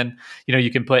restriction.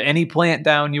 You can put any plant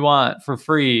down you want for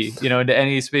free, into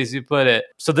any space you put it.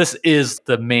 So this is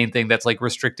the main thing that's like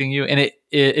restricting you. And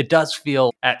it does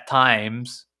feel at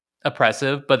times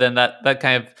oppressive, but then that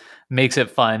kind of makes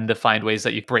it fun to find ways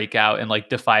that you break out and like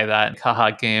defy that.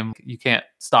 Haha, game, you can't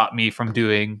stop me from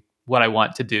doing what I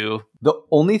want to do. The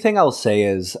only thing I'll say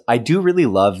is I do really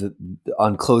love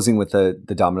on closing with the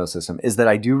domino system is that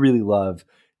I do really love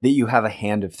that you have a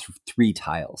hand of 3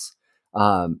 tiles.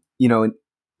 And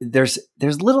there's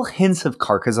little hints of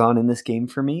Carcassonne in this game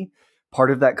for me. Part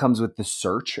of that comes with the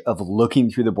search of looking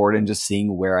through the board and just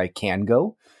seeing where I can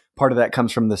go. Part of that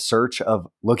comes from the search of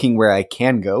looking where I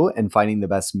can go and finding the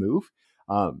best move.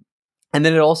 And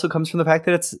then it also comes from the fact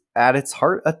that it's at its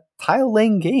heart a tile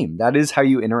laying game. That is how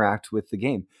you interact with the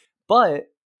game. But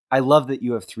I love that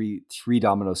you have three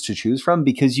dominoes to choose from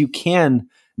because you can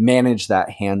manage that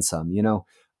hand sum.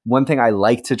 One thing I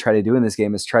like to try to do in this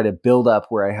game is try to build up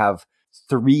where I have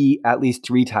at least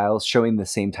three tiles showing the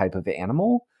same type of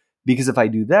animal. Because if I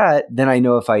do that, then I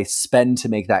know if I spend to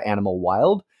make that animal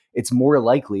wild, it's more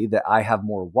likely that I have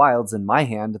more wilds in my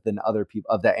hand than other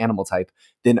people of that animal type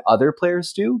than other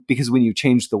players do. Because when you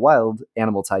change the wild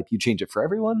animal type, you change it for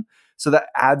everyone. So that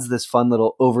adds this fun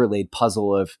little overlaid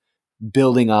puzzle of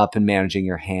building up and managing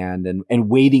your hand and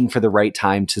waiting for the right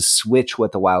time to switch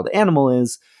what the wild animal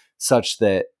is, such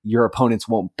that your opponents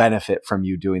won't benefit from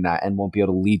you doing that and won't be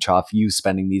able to leech off you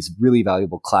spending these really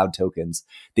valuable cloud tokens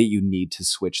that you need to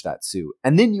switch that suit.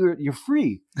 And then you're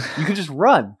free. You can just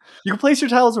run. You can place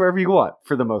your tiles wherever you want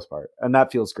for the most part. And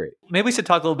that feels great. Maybe we should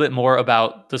talk a little bit more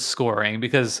about the scoring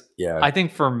because I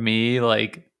think for me,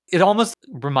 it almost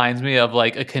reminds me of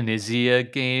like a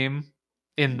Knizia game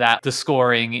in that the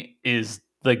scoring is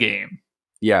the game.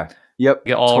 Yeah. Yep.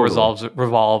 It all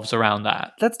revolves around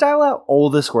that. Let's dial out all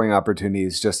the scoring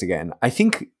opportunities just again. I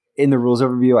think in the rules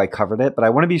overview, I covered it, but I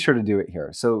want to be sure to do it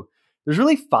here. So there's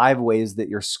really 5 ways that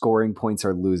you're scoring points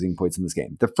or losing points in this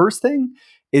game. The first thing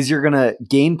is you're going to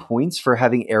gain points for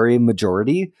having area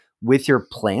majority with your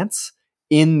plants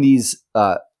in these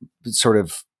sort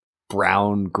of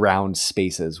brown ground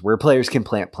spaces where players can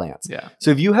plant plants. Yeah.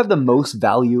 So if you have the most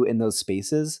value in those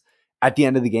spaces at the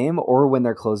end of the game or when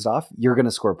they're closed off, you're going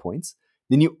to score points.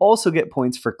 Then you also get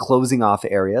points for closing off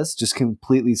areas, just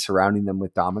completely surrounding them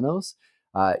with dominoes.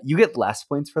 You get less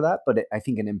points for that, but I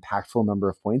think an impactful number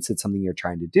of points. It's something you're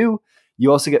trying to do.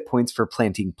 You also get points for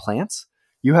planting plants.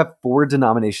 You have 4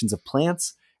 denominations of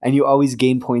plants, and you always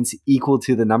gain points equal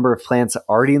to the number of plants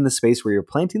already in the space where you're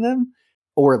planting them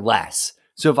or less.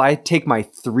 So if I take my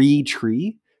 3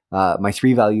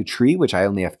 value tree, which I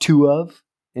only have 2 of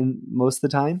in most of the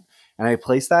time, and I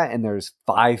place that and there's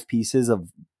 5 pieces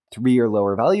of 3 or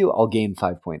lower value, I'll gain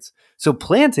 5 points. So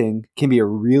planting can be a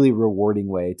really rewarding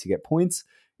way to get points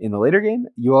in the later game.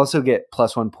 You also get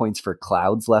 +1 points for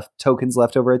tokens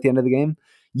left over at the end of the game.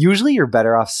 Usually you're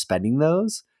better off spending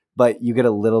those, but you get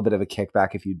a little bit of a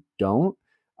kickback if you don't.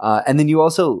 And then you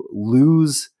also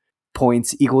lose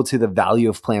points equal to the value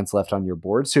of plants left on your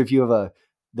board. So if you have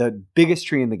the biggest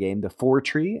tree in the game, the 4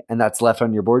 tree, and that's left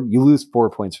on your board, you lose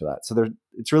 4 points for that. So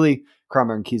it's really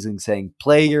Cromwell and Kiesling saying,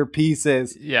 play your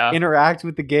pieces, interact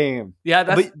with the game. Yeah,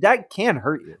 but that can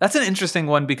hurt you. That's an interesting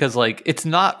one because it's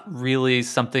not really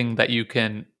something that you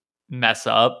can mess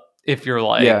up if you're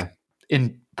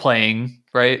in playing,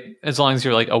 right? As long as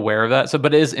you're aware of that. So,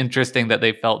 but it is interesting that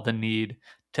they felt the need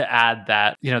to add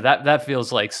that. That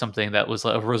feels like something that was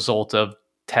a result of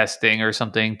testing or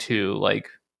something to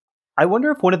I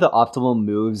wonder if one of the optimal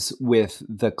moves with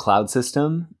the cloud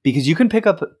system, because you can pick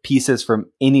up pieces from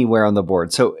anywhere on the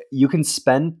board. So you can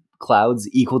spend clouds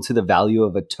equal to the value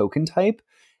of a token type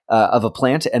of a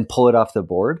plant and pull it off the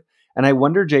board. And I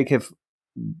wonder, Jake,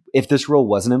 if this rule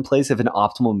wasn't in place, if an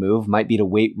optimal move might be to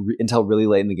wait until really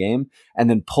late in the game and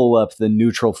then pull up the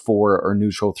neutral 4 or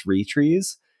neutral 3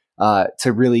 trees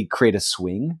to really create a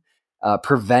swing.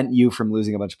 Prevent you from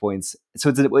losing a bunch of points. So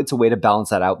it's a way to balance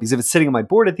that out, because if it's sitting on my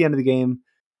board at the end of the game,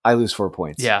 I lose 4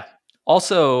 points. Yeah.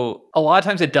 Also, a lot of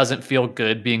times it doesn't feel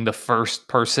good being the first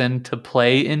person to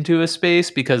play into a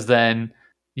space, because then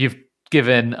you've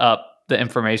given up the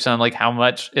information on how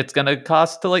much it's going to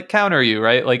cost to counter you,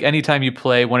 right? Anytime you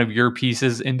play one of your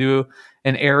pieces into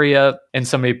an area and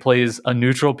somebody plays a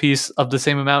neutral piece of the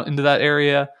same amount into that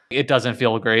area, it doesn't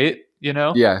feel great,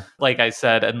 Yeah. Like I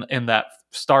said, in that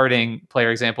starting player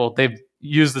example, they've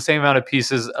used the same amount of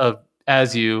pieces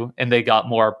as you, and they got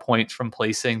more points from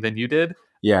placing than you did.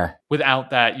 Yeah. Without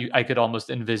that, I could almost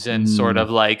envision sort of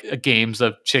games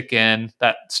of chicken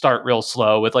that start real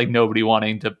slow with nobody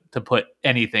wanting to put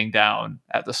anything down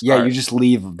at the start. Yeah, you just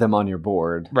leave them on your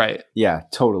board. Right. Yeah,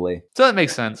 totally. So that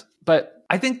makes sense. But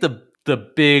I think the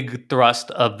big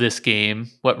thrust of this game,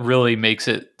 what really makes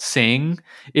it sing,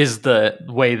 is the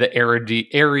way the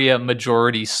area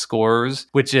majority scores,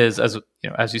 which is, as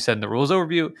you said in the rules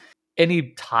overview,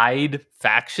 any tied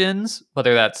factions,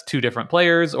 whether that's two different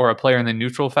players or a player in the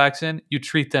neutral faction, you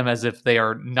treat them as if they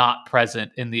are not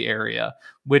present in the area,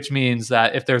 which means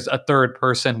that if there's a third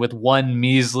person with one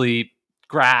measly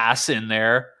grass in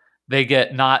there, they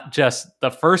get not just the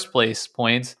first place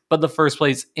points, but the first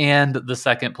place and the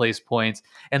second place points.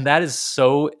 And that is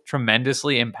so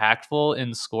tremendously impactful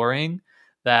in scoring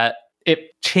that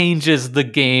it changes the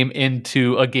game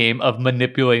into a game of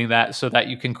manipulating that so that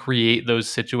you can create those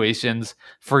situations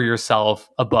for yourself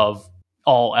above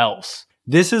all else.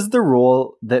 This is the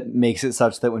rule that makes it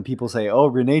such that when people say,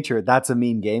 oh, Renature, that's a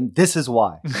mean game, this is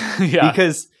why. Yeah.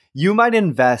 Because you might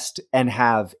invest and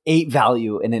have 8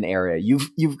 value in an area.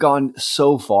 You've gone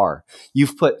so far.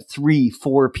 You've put 3,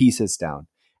 4 pieces down.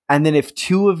 And then if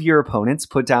 2 of your opponents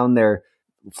put down their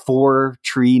 4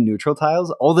 tree neutral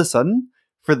tiles, all of a sudden,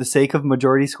 for the sake of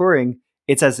majority scoring,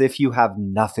 it's as if you have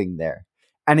nothing there.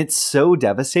 And it's so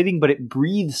devastating, but it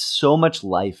breathes so much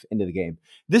life into the game.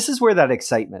 This is where that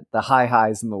excitement, the high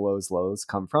highs and the lows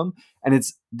come from. And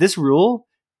it's this rule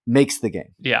makes the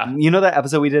game. Yeah. You know that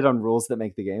episode we did on rules that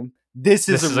make the game? This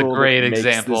is a great that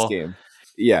example. Makes this game.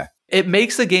 Yeah. It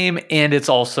makes the game, and it's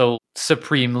also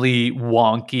supremely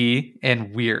wonky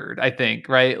and weird, I think,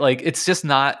 right? Like, it's just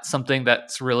not something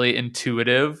that's really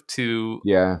intuitive to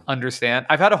understand.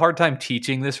 I've had a hard time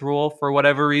teaching this rule for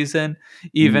whatever reason,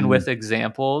 even with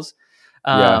examples.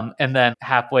 And then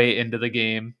halfway into the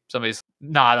game, somebody's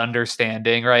not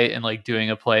understanding, right? And like doing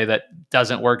a play that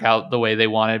doesn't work out the way they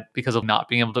wanted because of not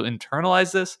being able to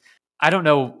internalize this. I don't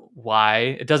know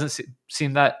why. It doesn't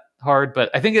seem that hard, but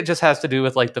I think it just has to do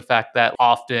with like the fact that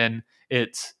often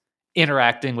it's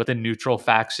interacting with a neutral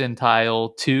faction tile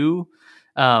too.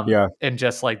 And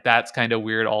just like that's kind of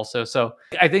weird also. So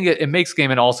I think it makes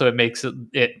game, and also it makes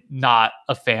it not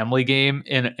a family game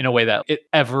in a way that it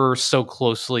ever so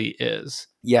closely is.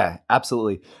 Yeah,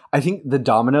 absolutely. I think the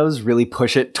dominoes really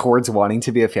push it towards wanting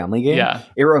to be a family game. Yeah.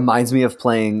 It reminds me of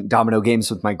playing domino games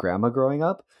with my grandma growing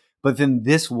up. But then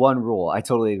this one rule, I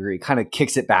totally agree, kind of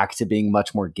kicks it back to being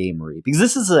much more gamery. Because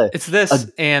this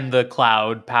is and the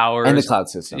cloud powers. And the cloud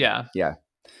system. Yeah. Yeah.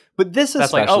 But this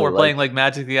is like, oh, we're playing like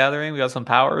Magic the Gathering. We got some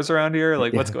powers around here.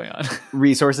 Like, what's going on?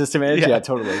 Resources to manage. Yeah,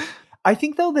 totally. I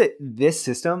think though that this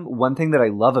system, one thing that I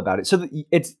love about it, so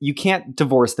you can't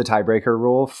divorce the tiebreaker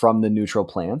rule from the neutral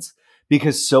plants,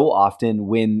 because so often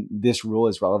when this rule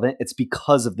is relevant, it's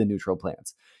because of the neutral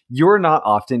plants. You're not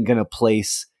often going to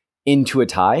place into a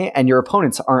tie, and your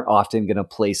opponents aren't often going to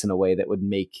place in a way that would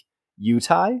make you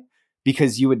tie,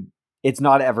 because it's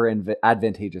not ever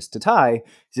advantageous to tie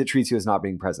because it treats you as not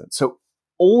being present. So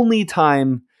the only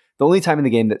time in the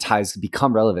game that ties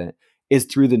become relevant is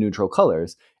through the neutral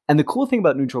colors. And the cool thing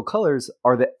about neutral colors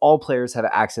are that all players have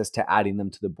access to adding them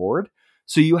to the board.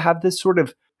 So you have this sort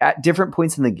of, at different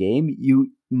points in the game,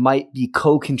 you might be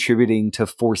co-contributing to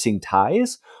forcing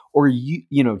ties, or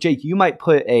Jake, you might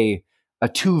put a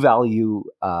 2 value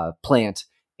plant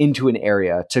into an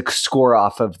area to score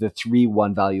off of the 3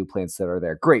 1 value plants that are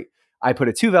there. Great. I put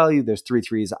a 2 value, there's 3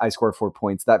 3s, I score 4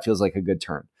 points. That feels like a good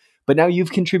turn. But now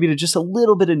you've contributed just a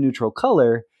little bit of neutral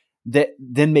color that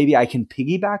then maybe I can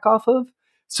piggyback off of.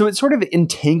 So it sort of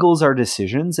entangles our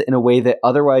decisions in a way that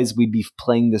otherwise we'd be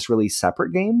playing this really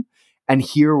separate game. And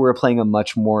here we're playing a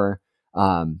much more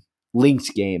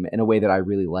linked game in a way that I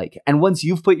really like. And once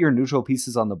you've put your neutral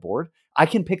pieces on the board, I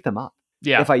can pick them up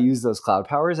if I use those cloud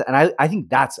powers. And I think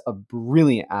that's a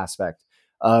brilliant aspect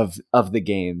of the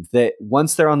game, that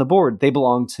once they're on the board, they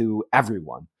belong to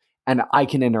everyone and I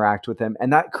can interact with them.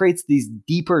 And that creates these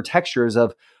deeper textures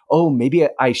of, oh, maybe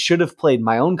I should have played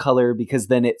my own color because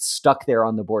then it's stuck there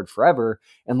on the board forever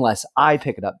unless I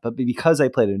pick it up. But because I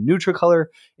played a neutral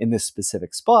color in this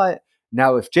specific spot,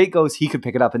 now if Jake goes, he could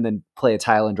pick it up and then play a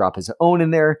tile and drop his own in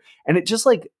there. And it just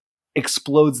like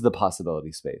explodes the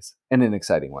possibility space in an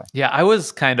exciting way. Yeah, I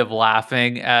was kind of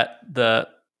laughing at the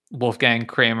Wolfgang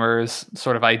Kramer's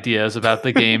sort of ideas about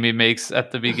the game he makes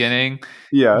at the beginning.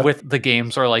 Yeah. With the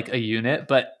games are like a unit,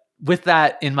 but with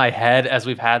that in my head, as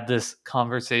we've had this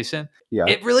conversation,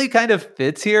 it really kind of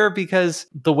fits here because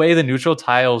the way the neutral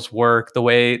tiles work, the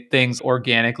way things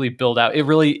organically build out, it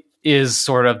really is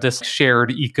sort of this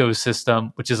shared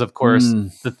ecosystem, which is, of course,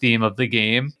 the theme of the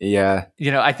game. Yeah.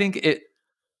 I think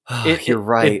you're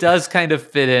right. It does kind of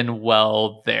fit in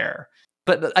well there.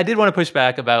 But I did want to push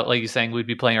back about, like you saying, we'd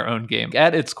be playing our own game.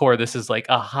 At its core, this is like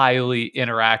a highly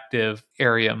interactive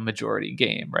area majority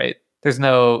game, right? There's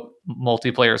no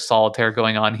multiplayer solitaire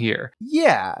going on here.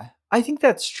 Yeah, I think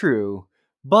that's true.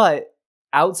 But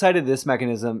outside of this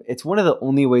mechanism, it's one of the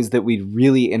only ways that we'd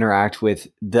really interact with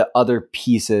the other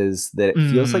pieces that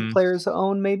it feels like players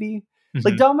own, maybe.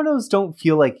 Like Mhm. dominoes don't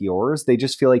feel like yours. They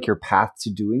just feel like your path to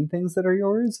doing things that are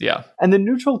yours. Yeah. And the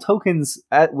neutral tokens,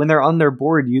 when they're on their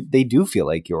board, they do feel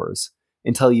like yours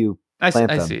until you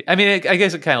plant I them. see. I mean, I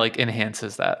guess it kind of like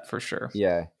enhances that for sure.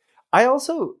 Yeah. I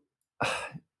also,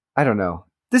 I don't know.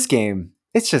 This game,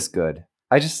 it's just good.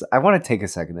 I want to take a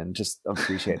second and just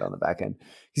appreciate on the back end.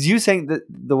 Because you saying that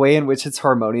the way in which it's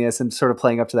harmonious and sort of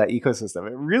playing up to that ecosystem,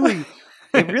 it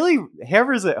really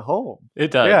hammers it home.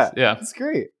 It does. Yeah, Yeah. it's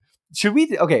great. Should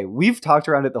we? Okay, we've talked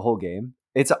around it the whole game.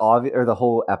 It's obvious, or the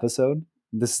whole episode.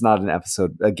 This is not an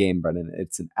episode, a game, Brendan.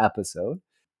 It's an episode.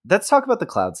 Let's talk about the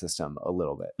cloud system a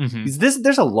little bit. Mhm. Because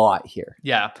there's a lot here.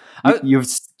 Yeah. You've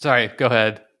Sorry, go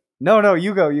ahead. no,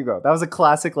 you go. That was a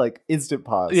classic, like, instant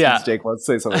pause. Yeah. Since Jake wants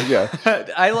to say something. Yeah.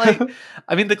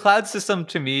 I mean, the cloud system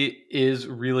to me is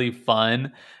really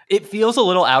fun. It feels a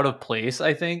little out of place,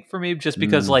 I think, for me, just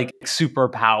because like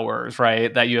superpowers,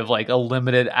 right? That you have like a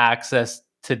limited access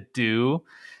to do.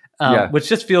 Which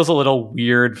just feels a little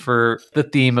weird for the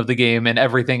theme of the game and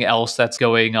everything else that's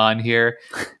going on here.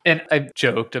 And I've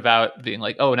joked about being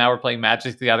like, oh, now we're playing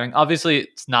Magic the Gathering. Obviously,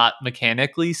 it's not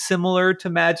mechanically similar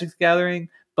to Magic the Gathering,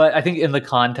 but I think in the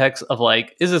context of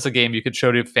like, is this a game you could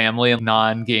show to family and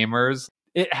non-gamers?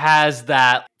 It has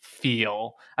that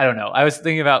feel. I don't know. I was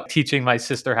thinking about teaching my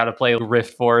sister how to play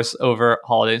Rift Force over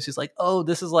holiday, and she's like, oh,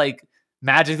 this is like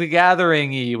Magic the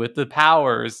Gathering-y with the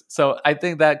powers. So I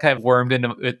think that kind of wormed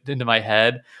into my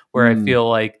head, where I feel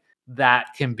like that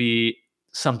can be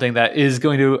something that is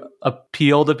going to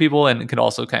appeal to people and can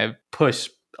also kind of push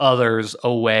others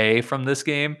away from this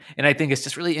game. And I think it's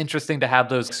just really interesting to have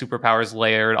those superpowers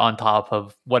layered on top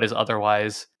of what is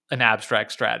otherwise an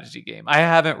abstract strategy game. I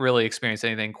haven't really experienced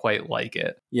anything quite like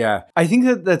it. Yeah. I think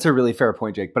that that's a really fair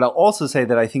point, Jake. But I'll also say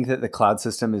that I think that the cloud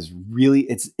system is really,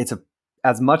 it's a,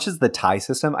 as much as the tie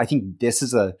system, I think this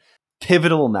is a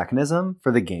pivotal mechanism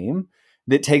for the game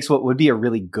that takes what would be a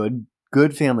really good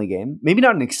family game, maybe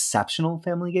not an exceptional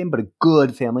family game, but a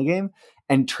good family game,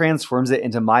 and transforms it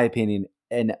into, my opinion,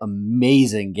 an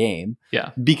amazing game.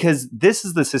 Yeah. Because this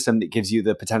is the system that gives you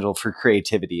the potential for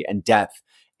creativity and depth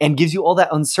and gives you all that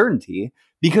uncertainty.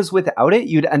 Because without it,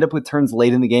 you'd end up with turns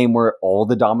late in the game where all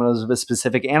the dominoes of a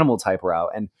specific animal type are out.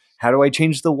 And how do I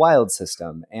change the wild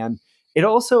system? And it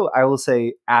also, I will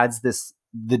say, adds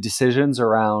the decisions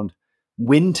around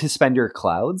when to spend your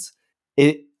clouds.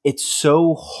 It's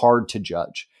so hard to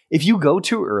judge. If you go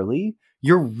too early,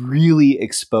 you're really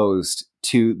exposed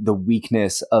to the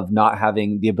weakness of not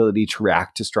having the ability to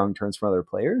react to strong turns from other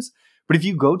players. But if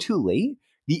you go too late,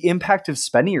 the impact of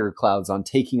spending your clouds on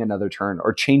taking another turn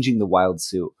or changing the wild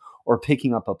suit or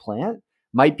picking up a plant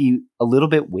might be a little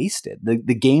bit wasted.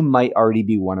 The game might already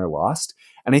be won or lost.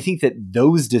 And I think that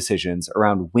those decisions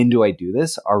around when do I do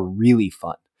this are really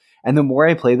fun. And the more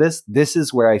I play this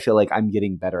is where I feel like I'm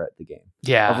getting better at the game.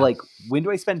 Yeah. Of like, when do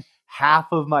I spend half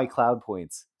of my cloud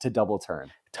points to double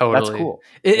turn? Totally. That's cool.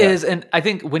 It is. And I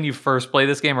think when you first play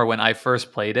this game, or when I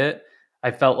first played it, I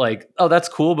felt like, oh, that's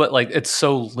cool, but like it's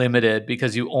so limited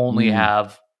because you only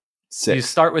have 6. You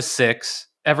start with 6.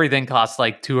 Everything costs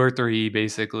like 2 or 3,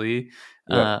 basically.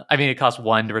 Yep. I mean, it costs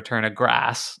 1 to return a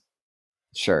grass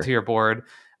Sure. to your board.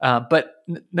 But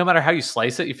no matter how you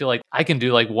slice it, you feel like I can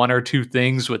do like 1 or 2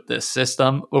 things with this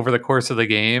system over the course of the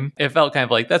game. It felt kind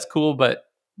of like that's cool, but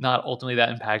not ultimately that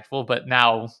impactful. But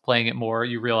now playing it more,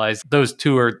 you realize those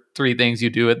 2 or 3 things you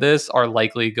do with this are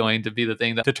likely going to be the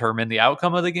thing that determine the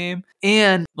outcome of the game.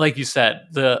 And like you said,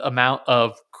 the amount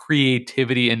of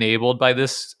creativity enabled by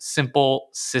this simple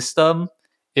system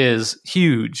is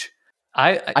huge.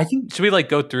 I think, should we like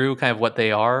go through kind of what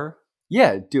they are?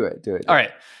 Yeah, do it. All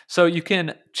right. So you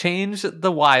can change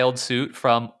the wild suit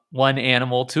from one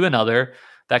animal to another.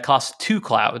 That costs 2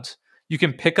 clouds. You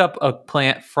can pick up a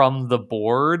plant from the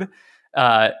board,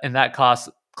 and that costs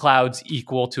clouds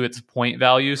equal to its point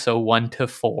value, so 1 to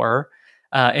 4.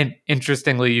 And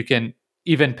interestingly, you can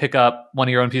even pick up one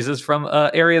of your own pieces from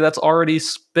an area that's already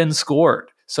been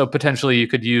scored. So potentially you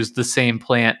could use the same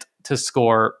plant to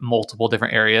score multiple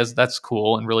different areas. That's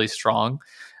cool and really strong.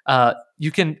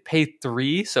 You can pay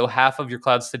 3, so half of your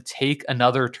clouds, to take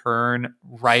another turn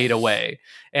right away.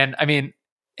 And I mean,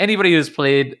 anybody who's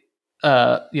played,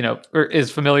 or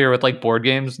is familiar with like board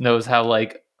games knows how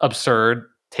like absurd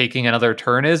taking another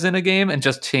turn is in a game and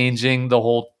just changing the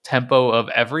whole tempo of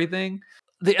everything.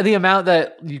 The amount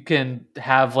that you can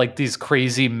have like these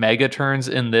crazy mega turns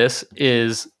in this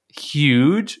is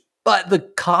huge, but the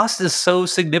cost is so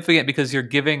significant because you're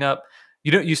giving up.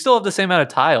 You still have the same amount of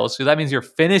tiles, so that means you're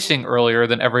finishing earlier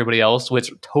than everybody else,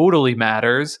 which totally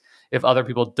matters if other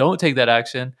people don't take that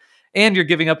action. And you're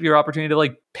giving up your opportunity to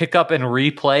like pick up and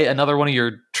replay another one of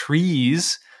your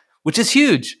trees, which is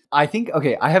huge. I think,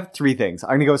 okay, I have 3 things. I'm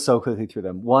going to go so quickly through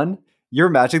them. One, your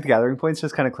Magic the Gathering points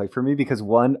just kind of click for me because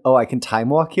one, I can time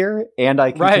walk here and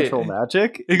I can Right. control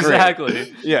magic. Exactly.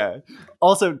 Great. Yeah.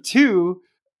 Also, 2,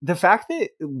 the fact that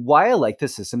why I like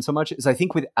this system so much is I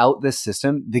think without this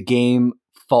system, the game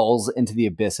falls into the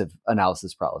abyss of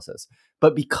analysis paralysis.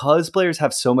 But because players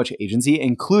have so much agency,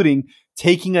 including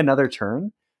taking another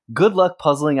turn, good luck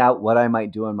puzzling out what I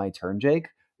might do on my turn, Jake,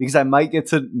 because I might get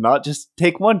to not just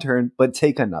take one turn, but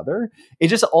take another. It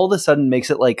just all of a sudden makes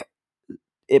it like,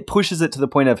 it pushes it to the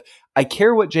point of I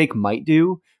care what Jake might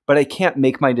do, but I can't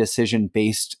make my decision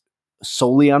based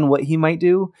solely on what he might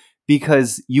do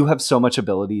because you have so much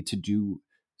ability to do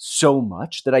so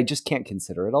much that I just can't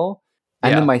consider it all.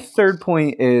 And then my third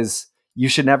point is you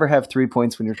should never have 3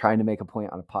 points when you're trying to make a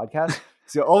point on a podcast.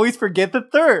 So always forget the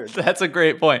third. That's a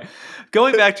great point.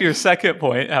 Going back to your second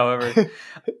point, however,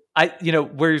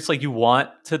 where it's like you want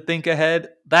to think ahead,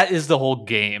 that is the whole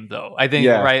game though. I think,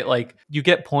 right? Like you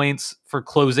get points for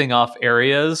closing off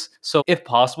areas. So if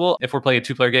possible, if we're playing a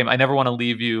 2-player game, I never want to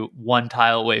leave you one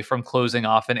tile away from closing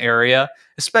off an area,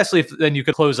 especially if then you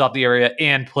could close off the area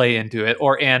and play into it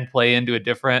and play into a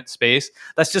different space.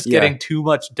 That's just getting too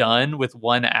much done with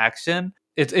one action.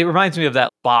 It reminds me of that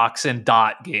box and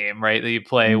dot game, right? That you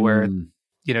play where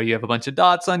you have a bunch of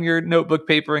dots on your notebook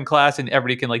paper in class and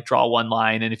everybody can like draw one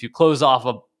line. And if you close off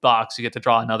a box, you get to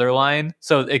draw another line.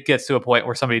 So it gets to a point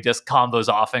where somebody just combos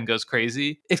off and goes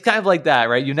crazy. It's kind of like that,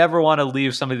 right? You never want to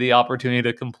leave somebody the opportunity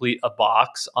to complete a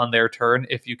box on their turn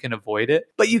if you can avoid it.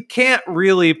 But you can't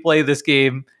really play this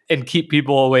game and keep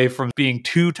people away from being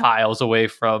 2 tiles away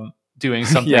from doing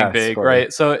something big,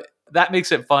 right? So that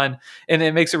makes it fun. And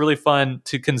it makes it really fun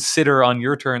to consider on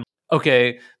your turn.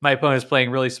 Okay, my opponent is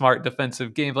playing really smart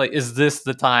defensive gameplay. Is this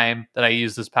the time that I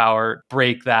use this power,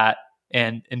 break that,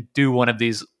 and do one of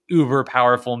these uber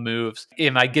powerful moves?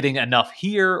 Am I getting enough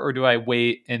here, or do I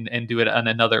wait and do it on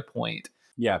another point?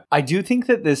 Yeah, I do think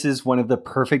that this is one of the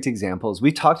perfect examples.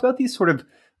 We talked about these sort of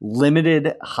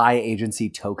limited high agency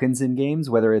tokens in games,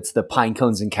 whether it's the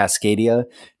Pinecones and Cascadia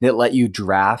that let you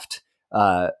draft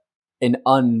an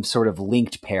unsort of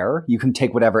linked pair. You can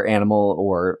take whatever animal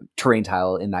or terrain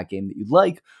tile in that game that you'd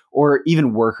like, or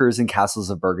even Workers and Castles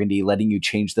of Burgundy, letting you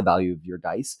change the value of your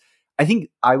dice. I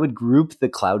think I would group the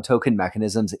cloud token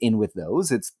mechanisms in with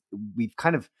those. We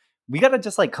got to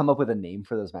just like come up with a name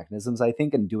for those mechanisms, I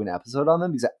think, and do an episode on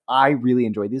them because I really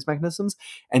enjoy these mechanisms.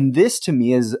 And this to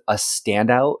me is a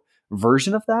standout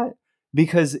version of that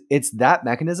because it's that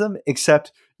mechanism,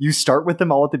 except you start with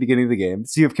them all at the beginning of the game.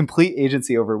 So you have complete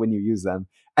agency over when you use them.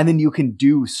 And then you can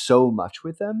do so much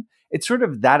with them. It's sort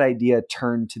of that idea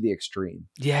turned to the extreme.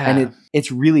 Yeah. And it's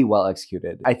really well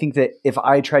executed. I think that if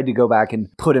I tried to go back and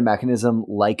put a mechanism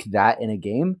like that in a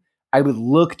game, I would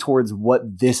look towards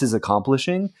what this is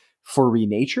accomplishing for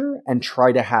Renature and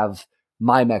try to have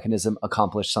my mechanism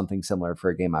accomplish something similar for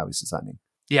a game I was designing.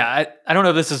 Yeah, I don't know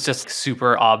if this is just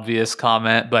super obvious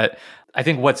comment, but I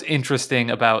think what's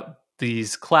interesting about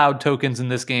these cloud tokens in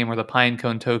this game or the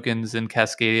Pinecone tokens in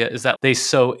Cascadia is that they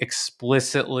so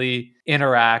explicitly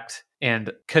interact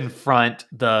and confront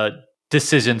the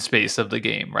decision space of the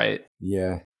game, right?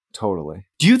 Yeah, totally.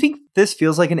 Do you think this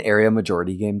feels like an area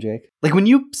majority game, Jake? Like when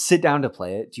you sit down to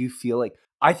play it, do you feel like,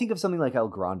 I think of something like El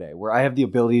Grande, where I have the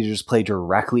ability to just play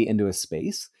directly into a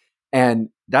space. And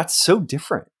that's so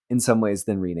different in some ways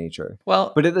than Renature.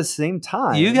 Well, but at the same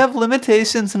time, you have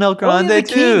limitations in El Grande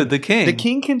too. The king. The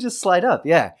king can just slide up.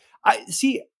 Yeah.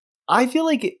 I feel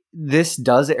like this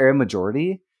does area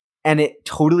majority and it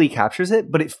totally captures it,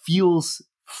 but it feels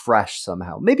fresh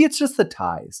somehow. Maybe it's just the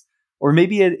ties, or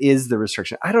maybe it is the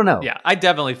restriction. I don't know. Yeah, I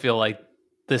definitely feel like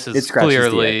this is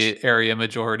clearly area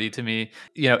majority to me.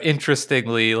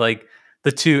 Interestingly, like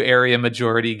the 2 area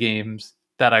majority games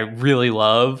that I really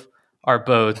love are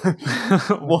both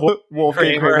Wolf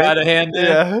Kramer had a hand in.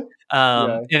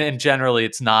 Yeah. And generally,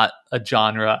 it's not a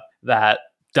genre that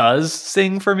does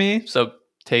sing for me. So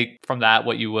take from that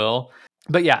what you will.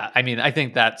 But yeah, I mean, I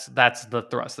think that's the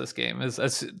thrust of this game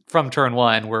is from turn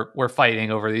 1, we're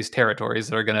fighting over these territories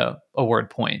that are going to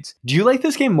award points. Do you like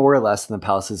this game more or less than the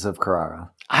Palaces of Carrara?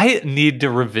 I need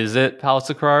to revisit Palace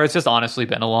of Carrara. It's just honestly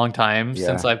been a long time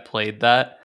since I've played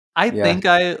that. I think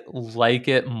I like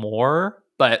it more.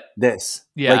 But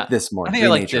like this more. I think I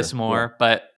like this more,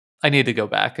 but I need to go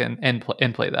back and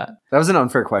play that. That was an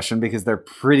unfair question because they're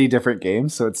pretty different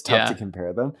games, so it's tough to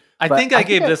compare them. I think I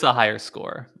gave this a higher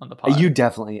score on the pod. I think you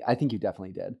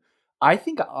definitely did. I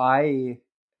think I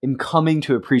am coming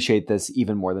to appreciate this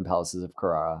even more than Palaces of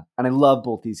Carrara, and I love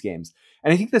both these games.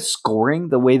 And I think the scoring,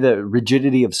 the way the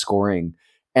rigidity of scoring,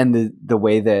 and the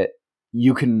way that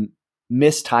you can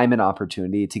missed time and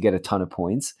opportunity to get a ton of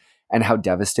points and how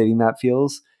devastating that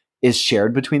feels is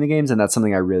shared between the games. And that's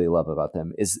something I really love about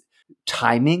them is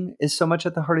timing is so much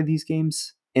at the heart of these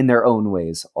games in their own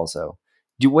ways also.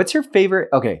 What's your favorite?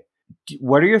 Okay.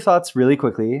 What are your thoughts really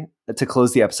quickly to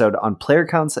close the episode on player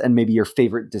counts and maybe your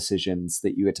favorite decisions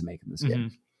that you get to make in this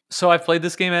game? So I've played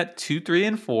this game at 2, 3,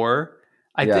 and 4.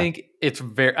 I think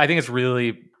it's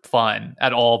really fun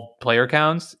at all player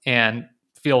counts and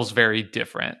feels very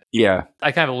different. Yeah.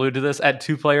 I kind of alluded to this at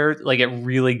 2-player. Like it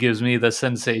really gives me the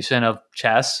sensation of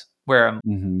chess where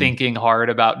I'm thinking hard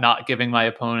about not giving my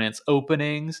opponents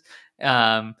openings.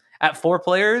 At 4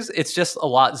 players, it's just a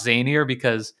lot zanier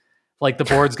because like the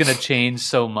board's going to change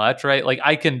so much, right? Like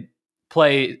I can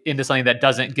play into something that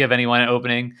doesn't give anyone an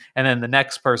opening, and then the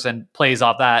next person plays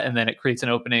off that, and then it creates an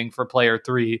opening for player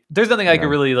 3. There's nothing I can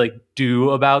really like do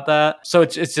about that. So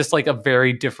it's just like a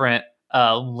very different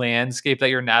landscape that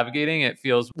you're navigating. It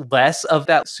feels less of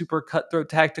that super cutthroat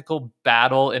tactical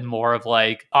battle and more of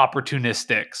like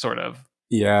opportunistic sort of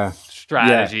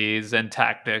strategies and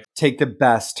tactics. Take the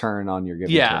best turn on your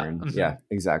given turn. Yeah,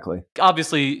 exactly.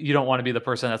 Obviously, you don't want to be the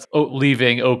person that's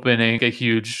leaving opening a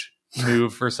huge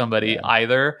move for somebody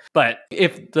either. But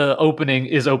if the opening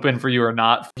is open for you or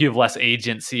not, you have less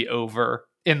agency over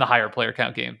in the higher player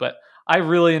count game. But I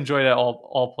really enjoyed it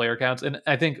all player counts. And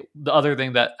I think the other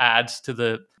thing that adds to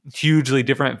the hugely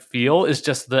different feel is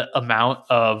just the amount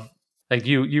of, like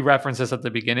you referenced this at the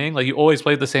beginning, like you always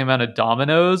play the same amount of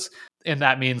dominoes. And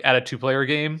that means at a 2-player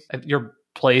game, you're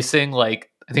placing like,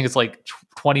 I think it's like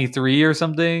 23 or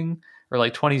something, or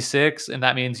like 26. And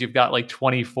that means you've got like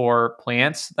 24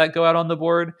 plants that go out on the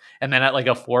board. And then at like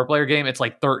a 4-player game, it's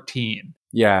like 13.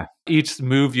 Yeah. Each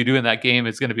move you do in that game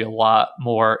is going to be a lot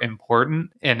more important.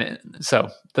 And so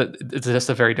it's just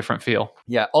a very different feel.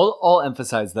 Yeah. I'll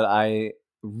emphasize that I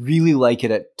really like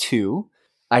it at 2.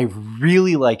 I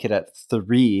really like it at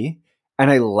 3. And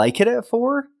I like it at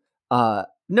 4.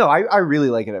 No, I really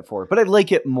like it at 4, but I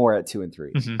like it more at 2 and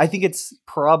 3. I think it's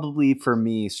probably for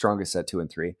me strongest at 2 and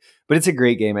 3, but it's a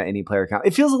great game at any player count.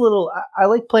 It feels a little, I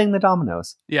like playing the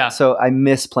dominoes. Yeah. So I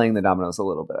miss playing the dominoes a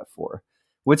little bit at 4.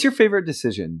 What's your favorite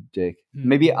decision, Jake?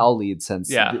 Maybe I'll lead since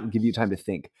give you time to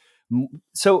think.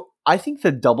 So I think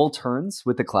the double turns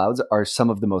with the clouds are some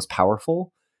of the most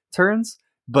powerful turns,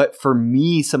 but for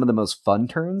me, some of the most fun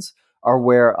turns are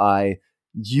where I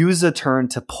use a turn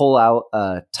to pull out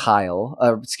a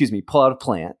pull out a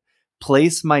plant,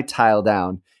 place my tile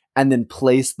down, and then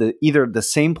place either the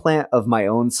same plant of my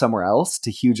own somewhere else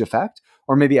to huge effect,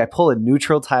 or maybe I pull a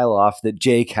neutral tile off that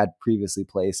Jake had previously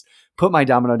placed, put my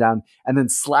domino down, and then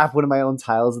slap one of my own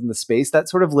tiles in the space. That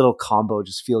sort of little combo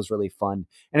just feels really fun.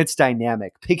 And it's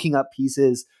dynamic, picking up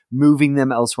pieces, moving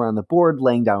them elsewhere on the board,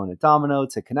 laying down a domino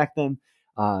to connect them.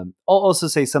 I'll also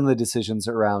say some of the decisions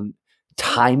around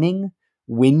timing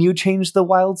when you change the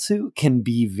wild suit can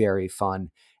be very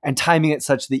fun, and timing it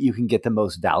such that you can get the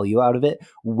most value out of it,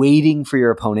 waiting for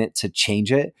your opponent to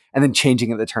change it and then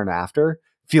changing it the turn after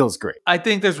feels great. I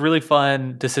think there's really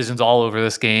fun decisions all over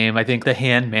this game. I think the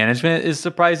hand management is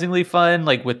surprisingly fun.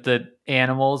 Like with the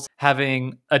animals,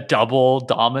 having a double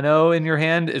domino in your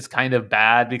hand is kind of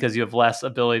bad because you have less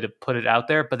ability to put it out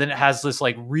there. But then it has this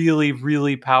like really,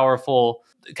 really powerful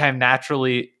kind of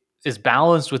naturally is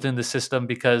balanced within the system,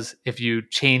 because if you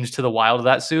change to the wild of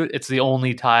that suit, it's the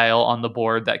only tile on the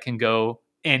board that can go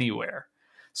anywhere.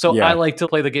 So I like to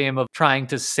play the game of trying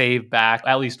to save back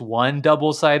at least one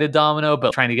double-sided domino,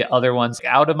 but trying to get other ones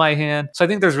out of my hand. So I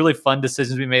think there's really fun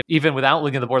decisions we made, even without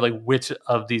looking at the board, like which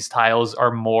of these tiles are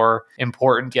more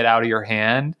important, get out of your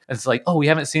hand. And it's like, oh, we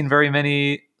haven't seen very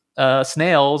many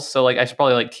snails, so like I should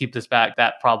probably like keep this back.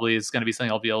 That probably is going to be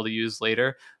something I'll be able to use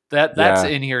later. That's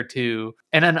in here too.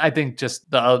 And then I think just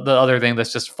the other thing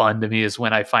that's just fun to me is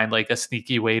when I find like a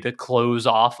sneaky way to close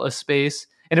off a space.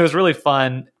 And it was really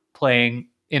fun playing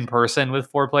in person with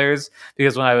 4 players,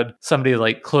 because when somebody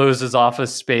like closes off a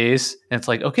space and it's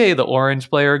like, okay, the orange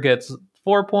player gets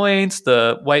 4 points,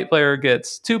 the white player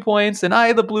gets 2 points, and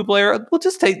the blue player, will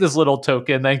just take this little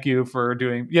token. Thank you for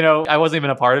doing, I wasn't even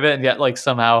a part of it. And yet like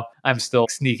somehow I'm still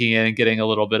sneaking in and getting a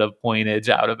little bit of pointage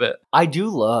out of it. I do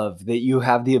love that you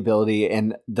have the ability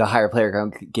in the higher player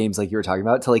count games like you were talking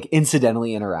about to like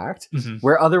incidentally interact,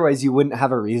 where otherwise you wouldn't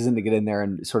have a reason to get in there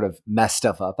and sort of mess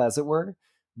stuff up, as it were.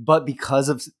 But because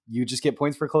of you just get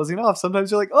points for closing off,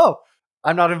 sometimes you're like, oh,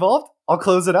 I'm not involved. I'll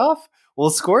close it off. We'll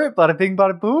score it. Bada bing,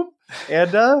 bada boom.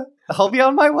 And I'll be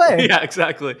on my way. Yeah,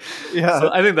 exactly. Yeah.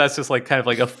 So I think that's just like kind of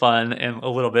like a fun and a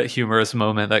little bit humorous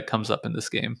moment that comes up in this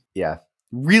game. Yeah.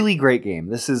 Really great game.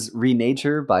 This is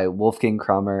Renature by Wolfgang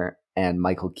Kramer and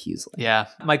Michael Kiesling. Yeah.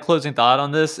 My closing thought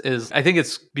on this is I think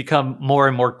it's become more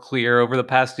and more clear over the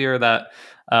past year that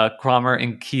Kramer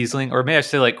and Kiesling, or may I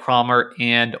say like Kramer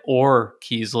and or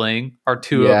Kiesling, are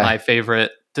two of my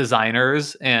favorite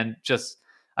designers. And just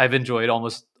I've enjoyed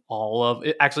almost all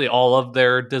of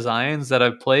their designs that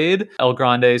I've played. El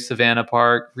Grande, Savannah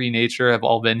Park, Renature have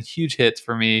all been huge hits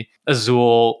for me.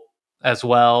 Azul as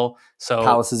well. So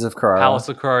Palaces of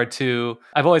Carrara too.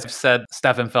 I've always said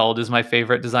Stefan Feld is my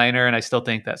favorite designer, and I still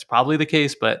think that's probably the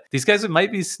case, but these guys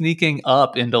might be sneaking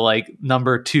up into like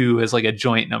number 2 as like a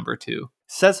joint number 2.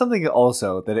 Says something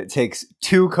also that it takes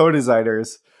 2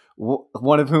 co-designers,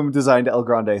 one of whom designed El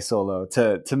Grande solo,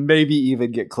 to maybe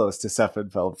even get close to Stefan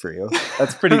Feld for you.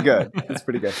 That's pretty good. That's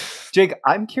pretty good. Jake,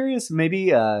 I'm curious,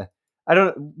 maybe we're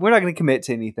not going to commit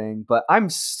to anything, but I'm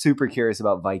super curious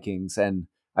about Vikings, and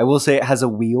I will say it has a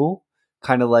wheel,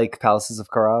 kind of like Palaces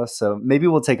of Carrara, so maybe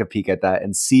we'll take a peek at that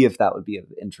and see if that would be of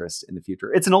interest in the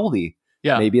future. It's an oldie.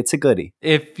 Yeah. Maybe it's a goodie.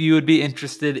 If you would be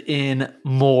interested in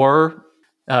more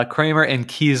Kramer and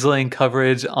Kiesling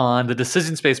coverage on the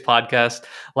Decision Space podcast,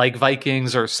 like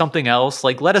Vikings or something else,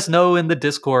 like let us know in the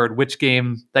Discord which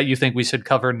game that you think we should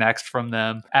cover next from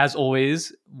them. As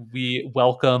always, we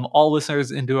welcome all listeners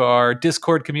into our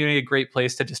Discord community, a great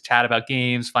place to just chat about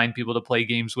games, find people to play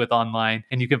games with online,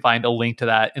 and you can find a link to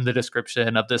that in the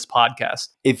description of this podcast.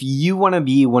 If you want to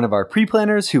be one of our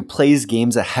pre-planners who plays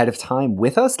games ahead of time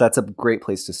with us, that's a great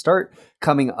place to start.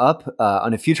 Coming up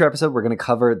on a future episode, we're going to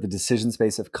cover the Decision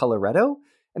Space of Coloretto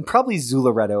and probably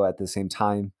Zularetto at the same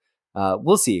time.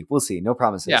 We'll see. No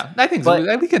promises. Yeah, I think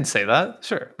we can say that.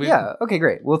 Sure. Okay,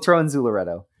 great. We'll throw in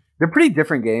Zularetto. They're pretty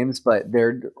different games, but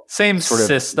they're same sort of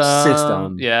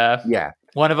system. Yeah.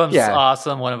 One of them's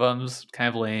awesome. One of them's kind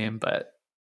of lame, but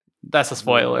that's a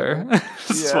spoiler.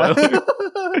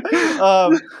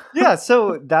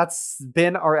 So that's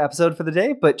been our episode for the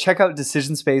day, but check out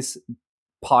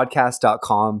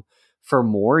decisionspacepodcast.com for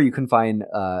more. You can find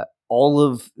all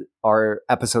of our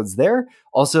episodes there.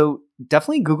 Also,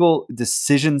 definitely Google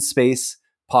Decision Space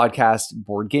Podcast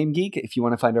Board Game Geek if you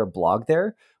want to find our blog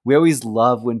there. We always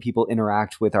love when people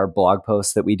interact with our blog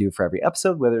posts that we do for every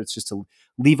episode, whether it's just to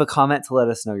leave a comment to let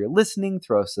us know you're listening,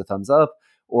 throw us a thumbs up,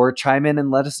 or chime in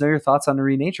and let us know your thoughts on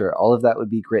Renature. All of that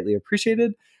would be greatly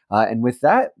appreciated. And with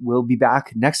that, we'll be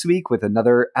back next week with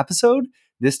another episode,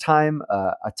 this time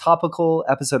a topical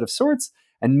episode of sorts,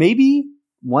 and maybe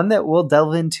one that will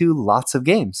delve into lots of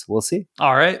games. We'll see.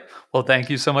 All right. Well, thank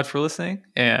you so much for listening,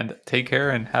 and take care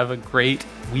and have a great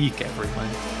week, everyone.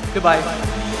 Goodbye.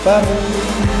 Bye.